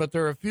attention, but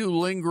there are a few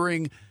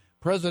lingering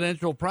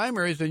presidential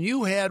primaries, and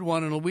you had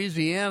one in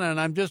Louisiana,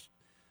 and I'm just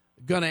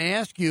going to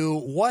ask you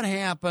what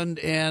happened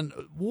and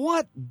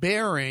what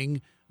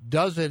bearing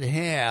does it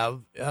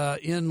have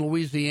in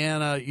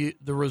Louisiana,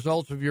 the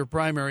results of your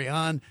primary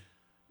on,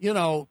 you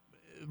know,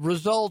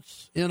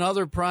 results in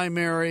other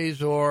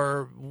primaries,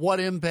 or what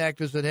impact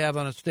does it have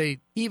on a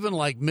state, even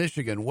like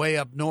Michigan, way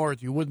up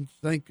north? You wouldn't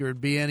think there'd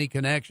be any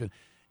connection.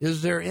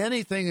 Is there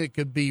anything that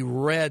could be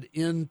read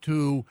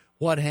into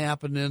what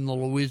happened in the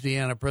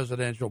Louisiana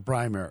presidential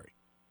primary?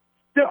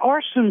 There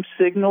are some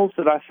signals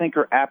that I think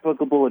are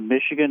applicable in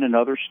Michigan and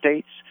other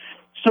states.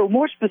 So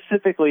more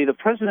specifically, the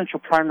presidential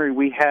primary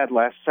we had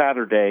last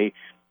Saturday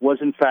was,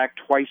 in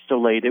fact, twice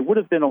delayed. It would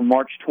have been on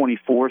March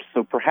 24th,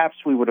 so perhaps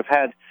we would have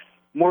had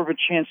more of a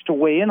chance to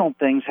weigh in on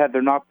things had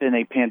there not been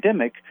a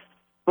pandemic.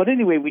 But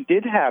anyway, we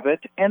did have it,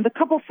 and a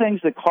couple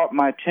things that caught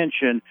my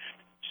attention.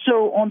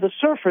 So on the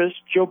surface,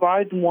 Joe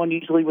Biden won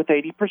easily with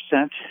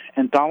 80%,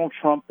 and Donald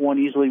Trump won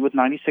easily with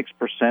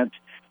 96%.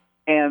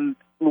 And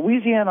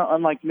Louisiana,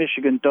 unlike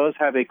Michigan, does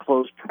have a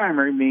closed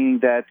primary, meaning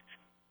that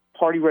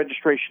party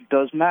registration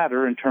does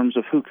matter in terms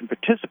of who can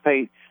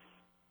participate.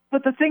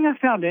 But the thing I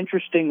found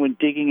interesting when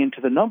digging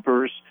into the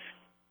numbers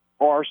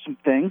are some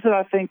things that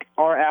I think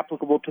are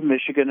applicable to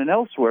Michigan and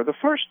elsewhere. The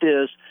first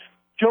is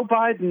Joe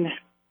Biden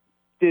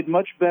did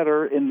much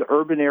better in the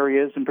urban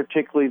areas, and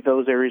particularly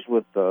those areas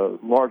with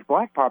large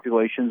black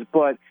populations,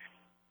 but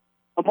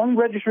among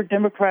registered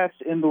Democrats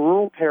in the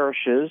rural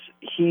parishes,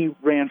 he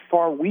ran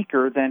far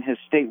weaker than his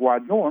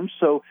statewide norms.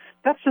 So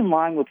that's in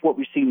line with what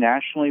we see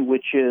nationally,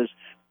 which is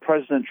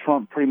President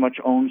Trump pretty much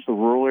owns the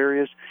rural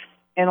areas.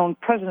 And on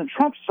President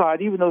Trump's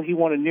side, even though he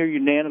won a near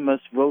unanimous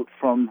vote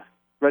from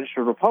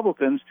registered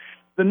Republicans,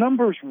 the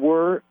numbers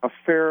were a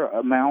fair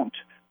amount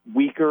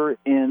weaker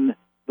in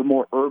the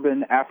more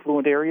urban,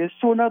 affluent areas.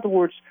 So in other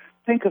words,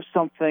 think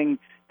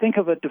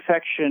of a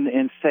defection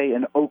in, say,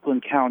 an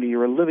Oakland County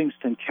or a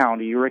Livingston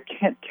County or a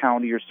Kent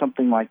County or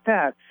something like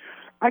that.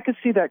 I could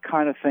see that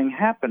kind of thing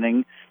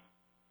happening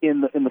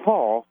in the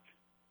fall.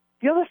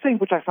 The other thing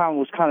which I found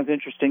was kind of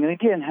interesting, and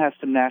again has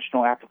some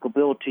national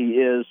applicability,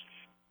 is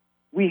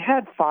we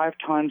had 5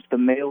 times the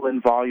mail-in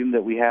volume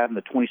that we had in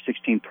the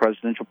 2016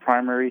 presidential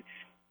primary,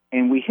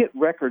 and we hit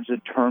records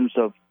in terms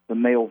of the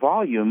mail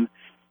volume.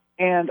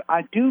 And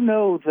I do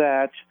know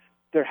that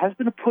there has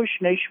been a push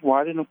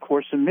nationwide, and of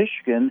course in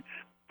Michigan,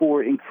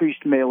 for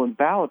increased mail-in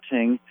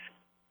balloting,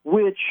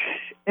 which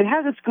it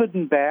has its good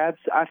and bads.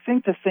 I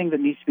think the thing that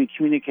needs to be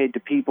communicated to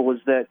people is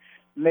that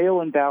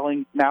mail-in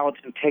balloting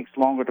takes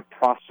longer to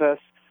process,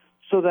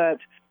 so that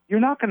you're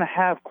not going to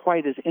have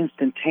quite as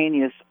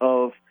instantaneous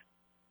of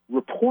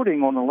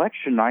reporting on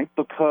election night,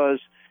 because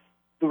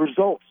the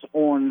results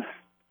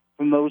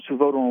from those who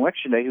vote on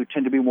election day, who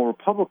tend to be more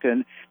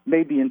Republican,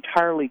 may be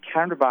entirely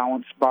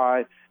counterbalanced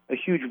by a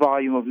huge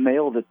volume of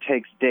mail that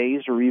takes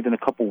days or even a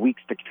couple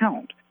weeks to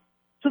count.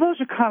 So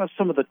those are kind of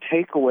some of the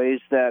takeaways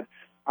that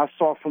I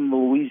saw from the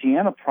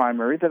Louisiana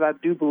primary that I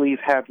do believe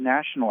have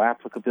national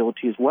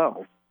applicability as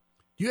well.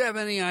 Do you have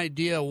any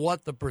idea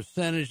what the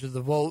percentage of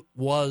the vote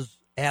was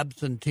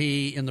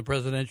absentee in the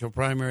presidential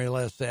primary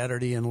last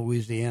Saturday in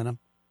Louisiana?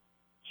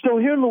 So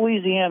here in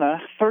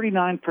Louisiana,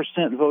 39%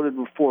 voted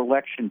before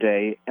Election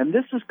Day, and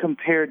this is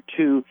compared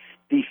to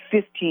the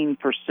 15%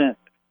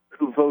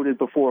 who voted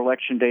before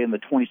Election Day in the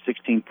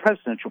 2016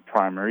 presidential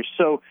primary.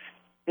 So,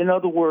 in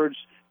other words,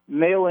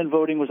 mail-in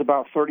voting was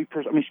about 30%.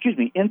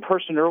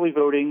 In-person early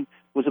voting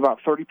was about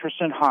 30%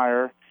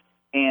 higher,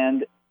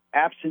 and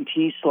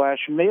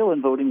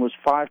absentee/mail-in voting was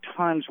 5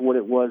 times what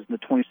it was in the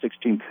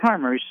 2016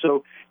 primary.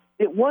 So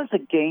it was a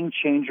game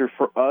changer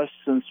for us,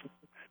 since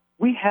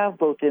we have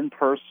both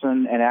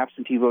in-person and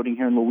absentee voting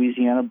here in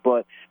Louisiana,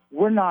 but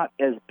we're not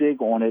as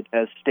big on it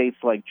as states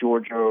like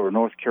Georgia or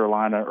North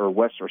Carolina or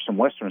some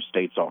western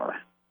states are.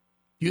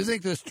 Do you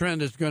think this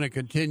trend is going to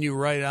continue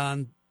right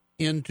on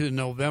into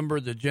November,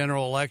 the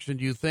general election?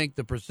 Do you think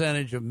the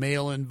percentage of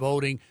mail-in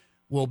voting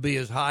will be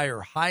as high or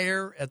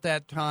higher at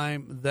that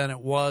time than it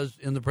was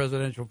in the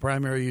presidential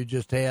primary you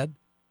just had?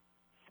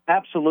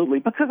 Absolutely,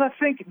 because I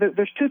think that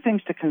there's 2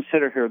 things to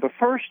consider here. The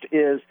first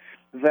is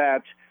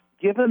that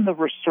given the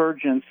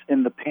resurgence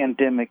in the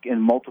pandemic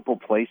in multiple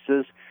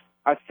places,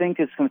 I think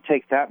it's going to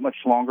take that much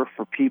longer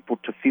for people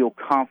to feel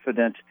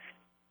confident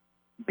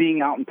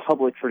being out in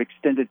public for an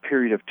extended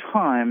period of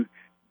time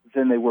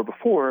than they were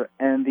before.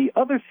 And the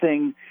other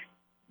thing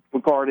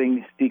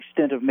regarding the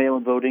extent of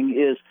mail-in voting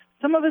is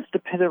some of it's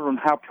dependent on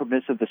how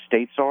permissive the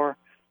states are.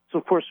 So,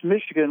 of course,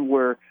 Michigan,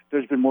 where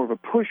there's been more of a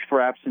push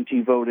for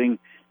absentee voting,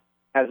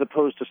 as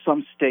opposed to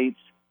some states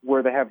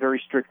where they have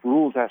very strict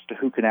rules as to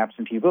who can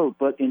absentee vote.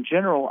 But in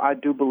general, I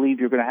do believe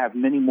you're going to have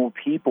many more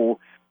people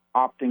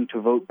opting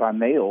to vote by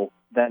mail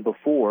than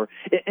before.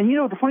 And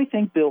the funny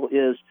thing, Bill,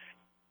 is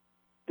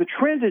the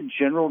trend in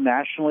general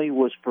nationally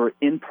was for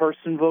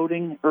in-person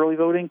voting, early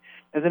voting,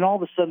 and then all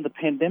of a sudden the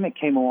pandemic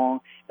came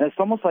along, and it's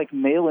almost like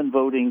mail-in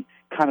voting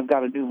kind of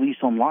got a new lease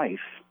on life.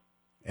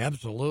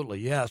 Absolutely,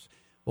 yes.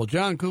 Well,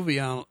 John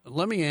Couvion,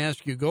 let me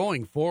ask you,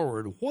 going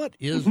forward, what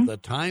is the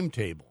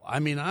timetable? I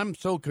mean, I'm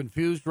so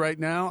confused right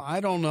now. I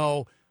don't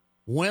know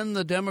when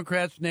the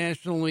Democrats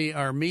nationally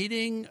are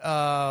meeting.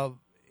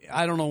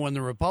 I don't know when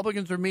the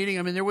Republicans are meeting.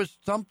 I mean, there was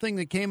something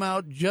that came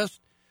out just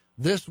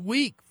this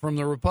week from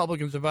the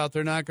Republicans about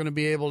they're not going to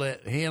be able to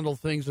handle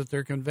things at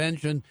their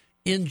convention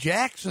in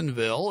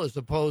Jacksonville as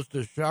opposed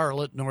to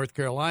Charlotte, North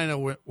Carolina,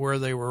 where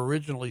they were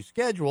originally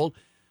scheduled,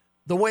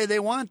 the way they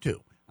want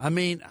to. I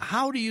mean,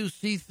 how do you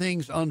see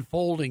things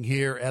unfolding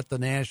here at the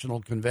national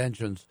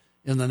conventions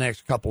in the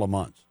next couple of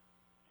months?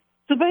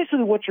 So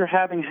basically what you're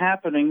having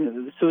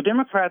happening, so the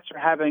Democrats are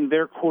having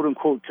their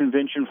quote-unquote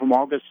convention from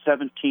August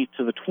 17th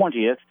to the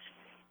 20th.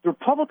 The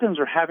Republicans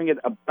are having it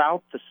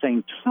about the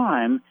same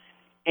time,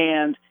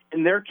 and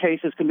in their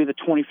case, it's going to be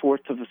the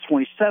 24th to the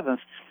 27th.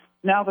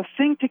 Now, the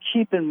thing to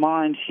keep in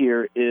mind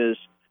here is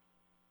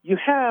you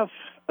have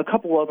a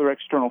couple other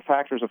external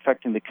factors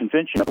affecting the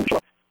convention.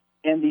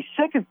 And the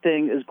second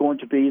thing is going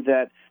to be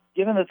that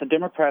given that the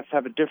Democrats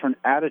have a different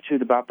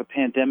attitude about the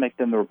pandemic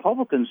than the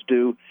Republicans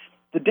do,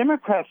 the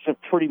Democrats have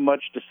pretty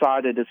much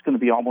decided it's going to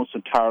be almost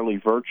entirely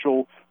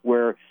virtual,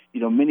 where,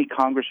 many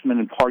congressmen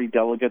and party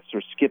delegates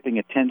are skipping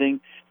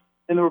attending.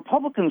 In the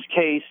Republicans'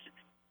 case,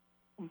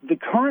 the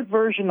current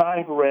version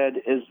I've read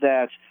is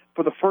that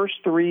for the first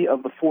 3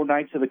 of the 4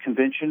 nights of the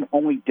convention,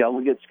 only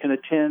delegates can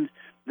attend.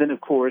 Then, of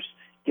course,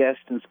 guest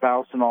and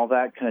spouse and all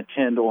that can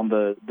attend on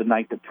the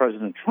night that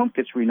President Trump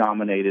gets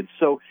renominated.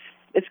 So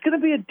it's going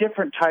to be a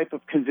different type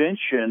of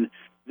convention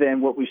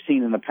than what we've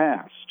seen in the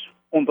past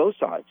on both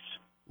sides.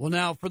 Well,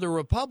 now, for the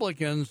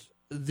Republicans,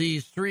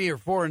 these 3 or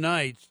 4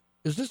 nights,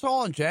 is this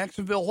all in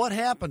Jacksonville? What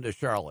happened to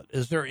Charlotte?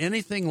 Is there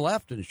anything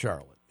left in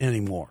Charlotte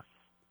anymore?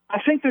 I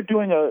think they're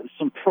doing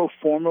some pro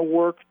forma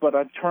work, but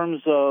in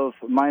terms of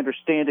my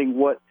understanding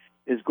what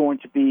is going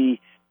to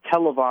be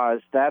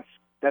televised, that's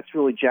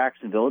really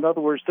Jacksonville. In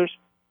other words, there's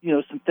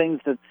some things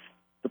that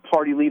the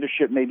party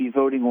leadership may be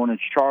voting on in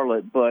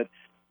Charlotte, but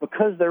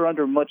because they're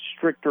under much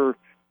stricter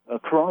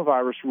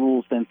coronavirus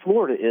rules than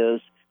Florida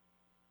is,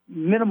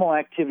 minimal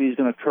activity is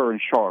going to occur in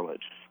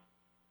Charlotte.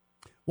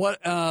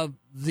 What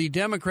the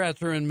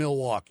Democrats are in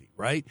Milwaukee,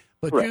 right?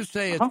 But Correct. You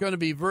say it's going to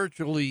be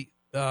virtually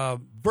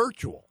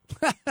virtual.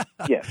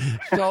 Yes.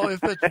 So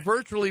if it's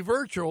virtually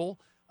virtual,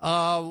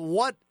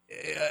 what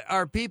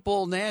are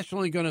people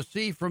nationally going to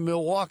see from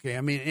Milwaukee?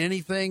 I mean,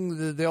 anything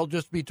that they'll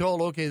just be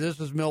told, okay, this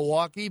is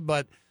Milwaukee,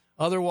 but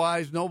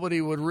otherwise nobody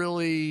would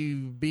really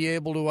be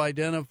able to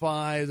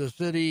identify the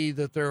city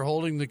that they're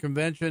holding the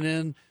convention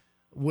in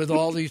with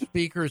all these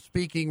speakers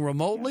speaking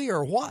remotely,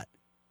 or what?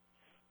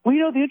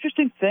 Well, the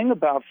interesting thing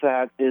about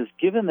that is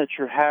given that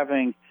you're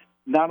having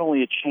not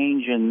only a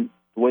change in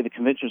the way the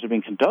conventions are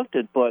being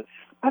conducted, but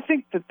I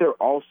think that there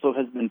also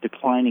has been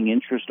declining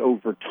interest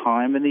over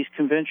time in these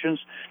conventions.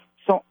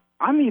 So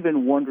I'm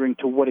even wondering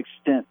to what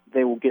extent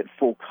they will get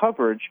full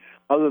coverage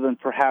other than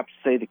perhaps,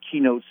 say, the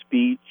keynote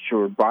speech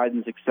or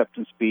Biden's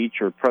acceptance speech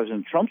or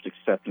President Trump's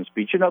acceptance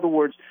speech. In other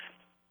words,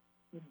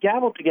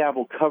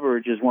 gavel-to-gavel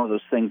coverage is one of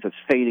those things that's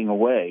fading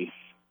away.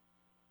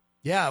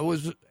 Yeah, it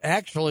was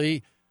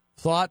actually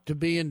thought to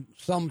be in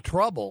some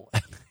trouble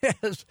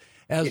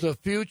as a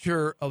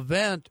future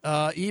event,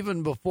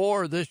 even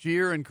before this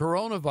year and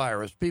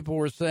coronavirus. People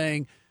were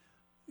saying,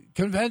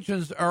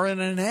 conventions are an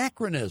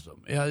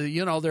anachronism.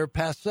 They're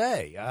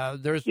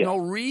passé. There's no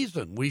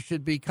reason we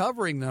should be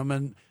covering them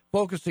and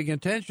focusing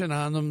attention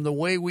on them the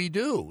way we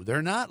do.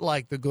 They're not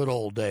like the good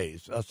old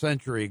days a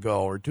century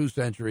ago or 2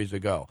 centuries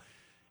ago.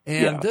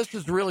 And this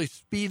has really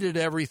speeded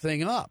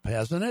everything up,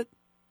 hasn't it?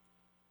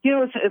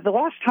 It's the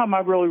last time I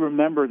really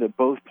remember that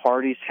both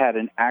parties had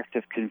an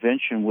active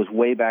convention was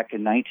way back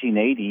in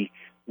 1980,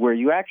 where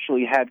you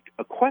actually had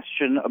a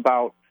question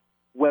about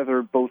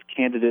whether both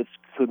candidates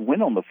could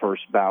win on the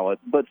first ballot.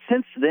 But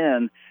since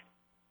then,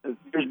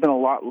 there's been a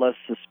lot less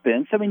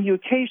suspense. I mean, you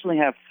occasionally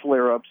have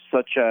flare-ups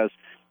such as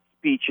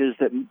speeches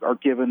that are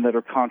given that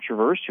are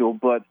controversial,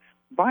 but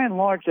by and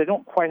large, they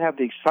don't quite have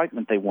the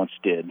excitement they once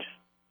did.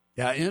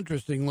 Yeah,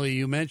 interestingly,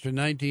 you mentioned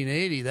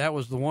 1980. That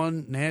was the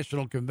one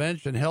national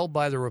convention held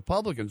by the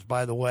Republicans,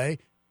 by the way,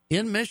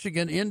 in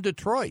Michigan, in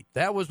Detroit.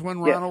 That was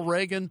when Ronald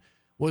Reagan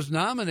was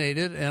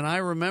nominated, and I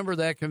remember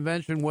that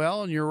convention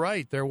well, and you're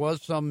right. There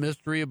was some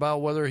mystery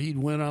about whether he'd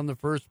win on the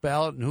first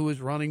ballot and who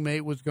his running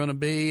mate was going to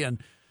be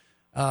and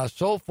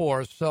so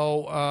forth.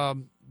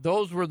 So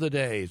those were the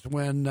days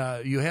when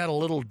you had a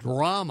little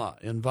drama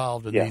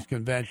involved in these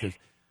conventions.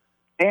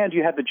 And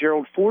you had the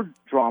Gerald Ford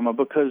drama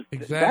because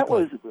that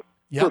was...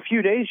 For a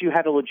few days, you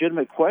had a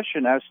legitimate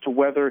question as to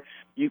whether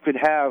you could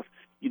have,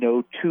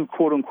 2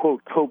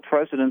 quote-unquote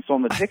co-presidents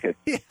on the ticket.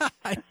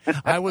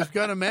 I was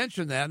going to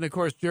mention that. And, of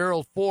course,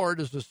 Gerald Ford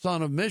is the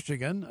son of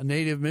Michigan, a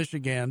native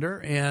Michigander,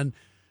 and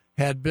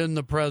had been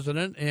the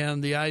president.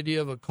 And the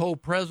idea of a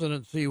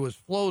co-presidency was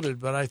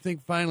floated. But I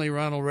think finally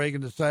Ronald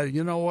Reagan decided,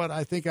 you know what,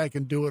 I think I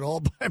can do it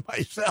all by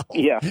myself.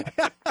 Yeah.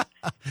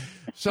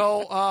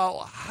 So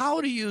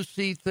how do you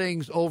see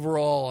things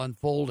overall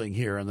unfolding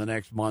here in the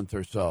next month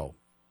or so?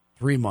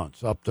 3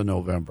 months up to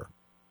November.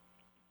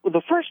 Well,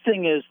 the first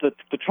thing is that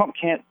the Trump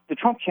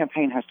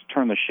campaign has to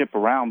turn the ship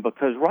around,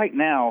 because right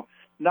now,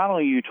 not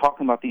only are you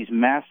talking about these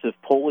massive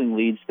polling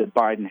leads that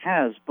Biden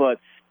has,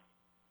 but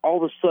all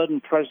of a sudden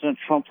President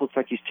Trump looks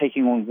like he's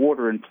taking on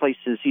water in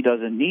places he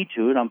doesn't need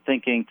to, and I'm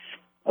thinking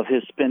of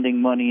his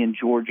spending money in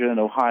Georgia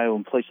and Ohio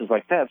and places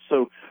like that.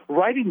 So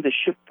righting the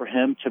ship for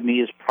him, to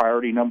me, is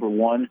priority number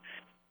one.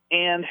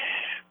 And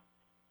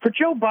for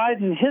Joe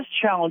Biden, his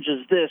challenge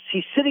is this.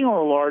 He's sitting on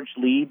a large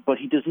lead, but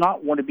he does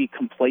not want to be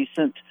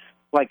complacent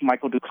like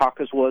Michael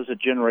Dukakis was a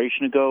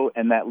generation ago,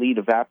 and that lead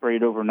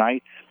evaporated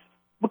overnight.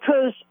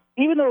 Because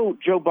even though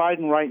Joe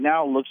Biden right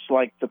now looks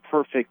like the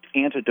perfect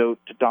antidote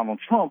to Donald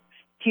Trump,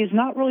 he has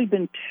not really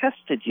been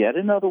tested yet.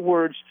 In other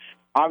words,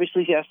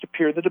 obviously he has to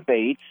appear at the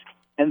debates,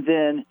 and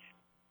then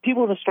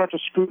people are going to start to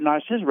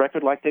scrutinize his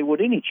record like they would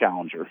any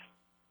challenger.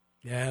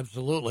 Yeah,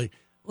 absolutely.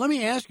 Let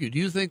me ask you, do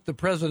you think the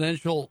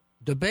presidential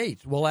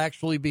debates will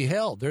actually be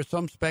held? There's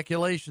some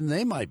speculation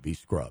they might be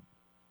scrubbed.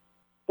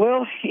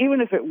 Well,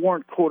 even if it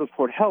weren't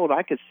quote-unquote held,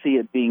 I could see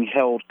it being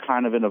held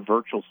kind of in a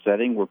virtual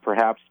setting where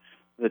perhaps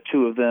the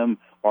two of them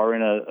are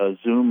in a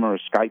Zoom or a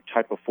Skype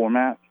type of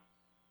format.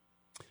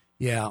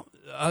 Yeah.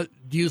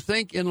 Do you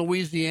think in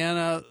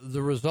Louisiana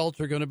the results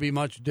are going to be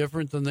much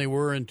different than they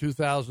were in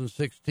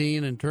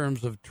 2016 in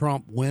terms of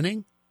Trump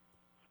winning?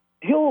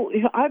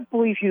 I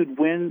believe he'd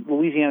win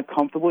Louisiana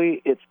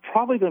comfortably. It's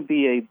probably going to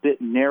be a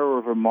bit narrower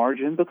of a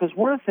margin, because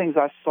one of the things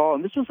I saw,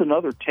 and this was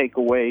another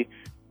takeaway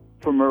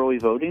from early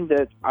voting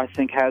that I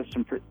think has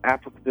some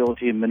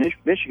applicability in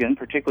Michigan,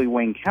 particularly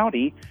Wayne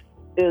County,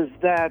 is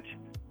that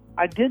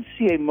I did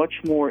see a much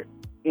more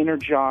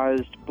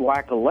energized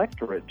black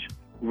electorate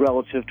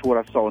relative to what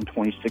I saw in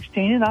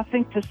 2016. And I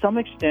think to some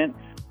extent,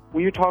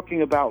 when you're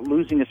talking about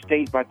losing a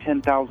state by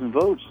 10,000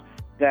 votes,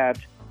 that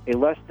a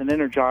less than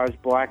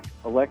energized black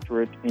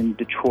electorate in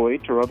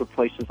Detroit or other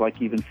places like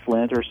even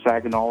Flint or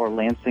Saginaw or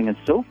Lansing and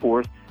so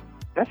forth,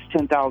 that's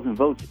 10,000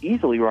 votes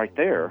easily right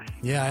there.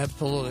 Yeah,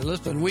 absolutely.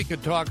 Listen, we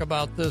could talk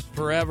about this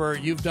forever.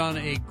 You've done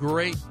a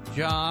great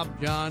job,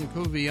 John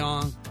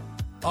Couvillon,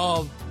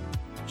 of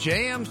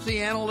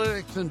JMC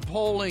Analytics and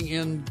Polling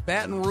in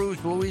Baton Rouge,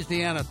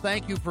 Louisiana.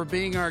 Thank you for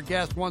being our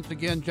guest once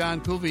again, John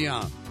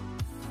Couvillon.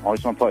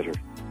 Always my pleasure.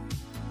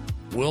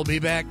 We'll be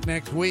back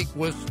next week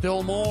with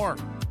still more.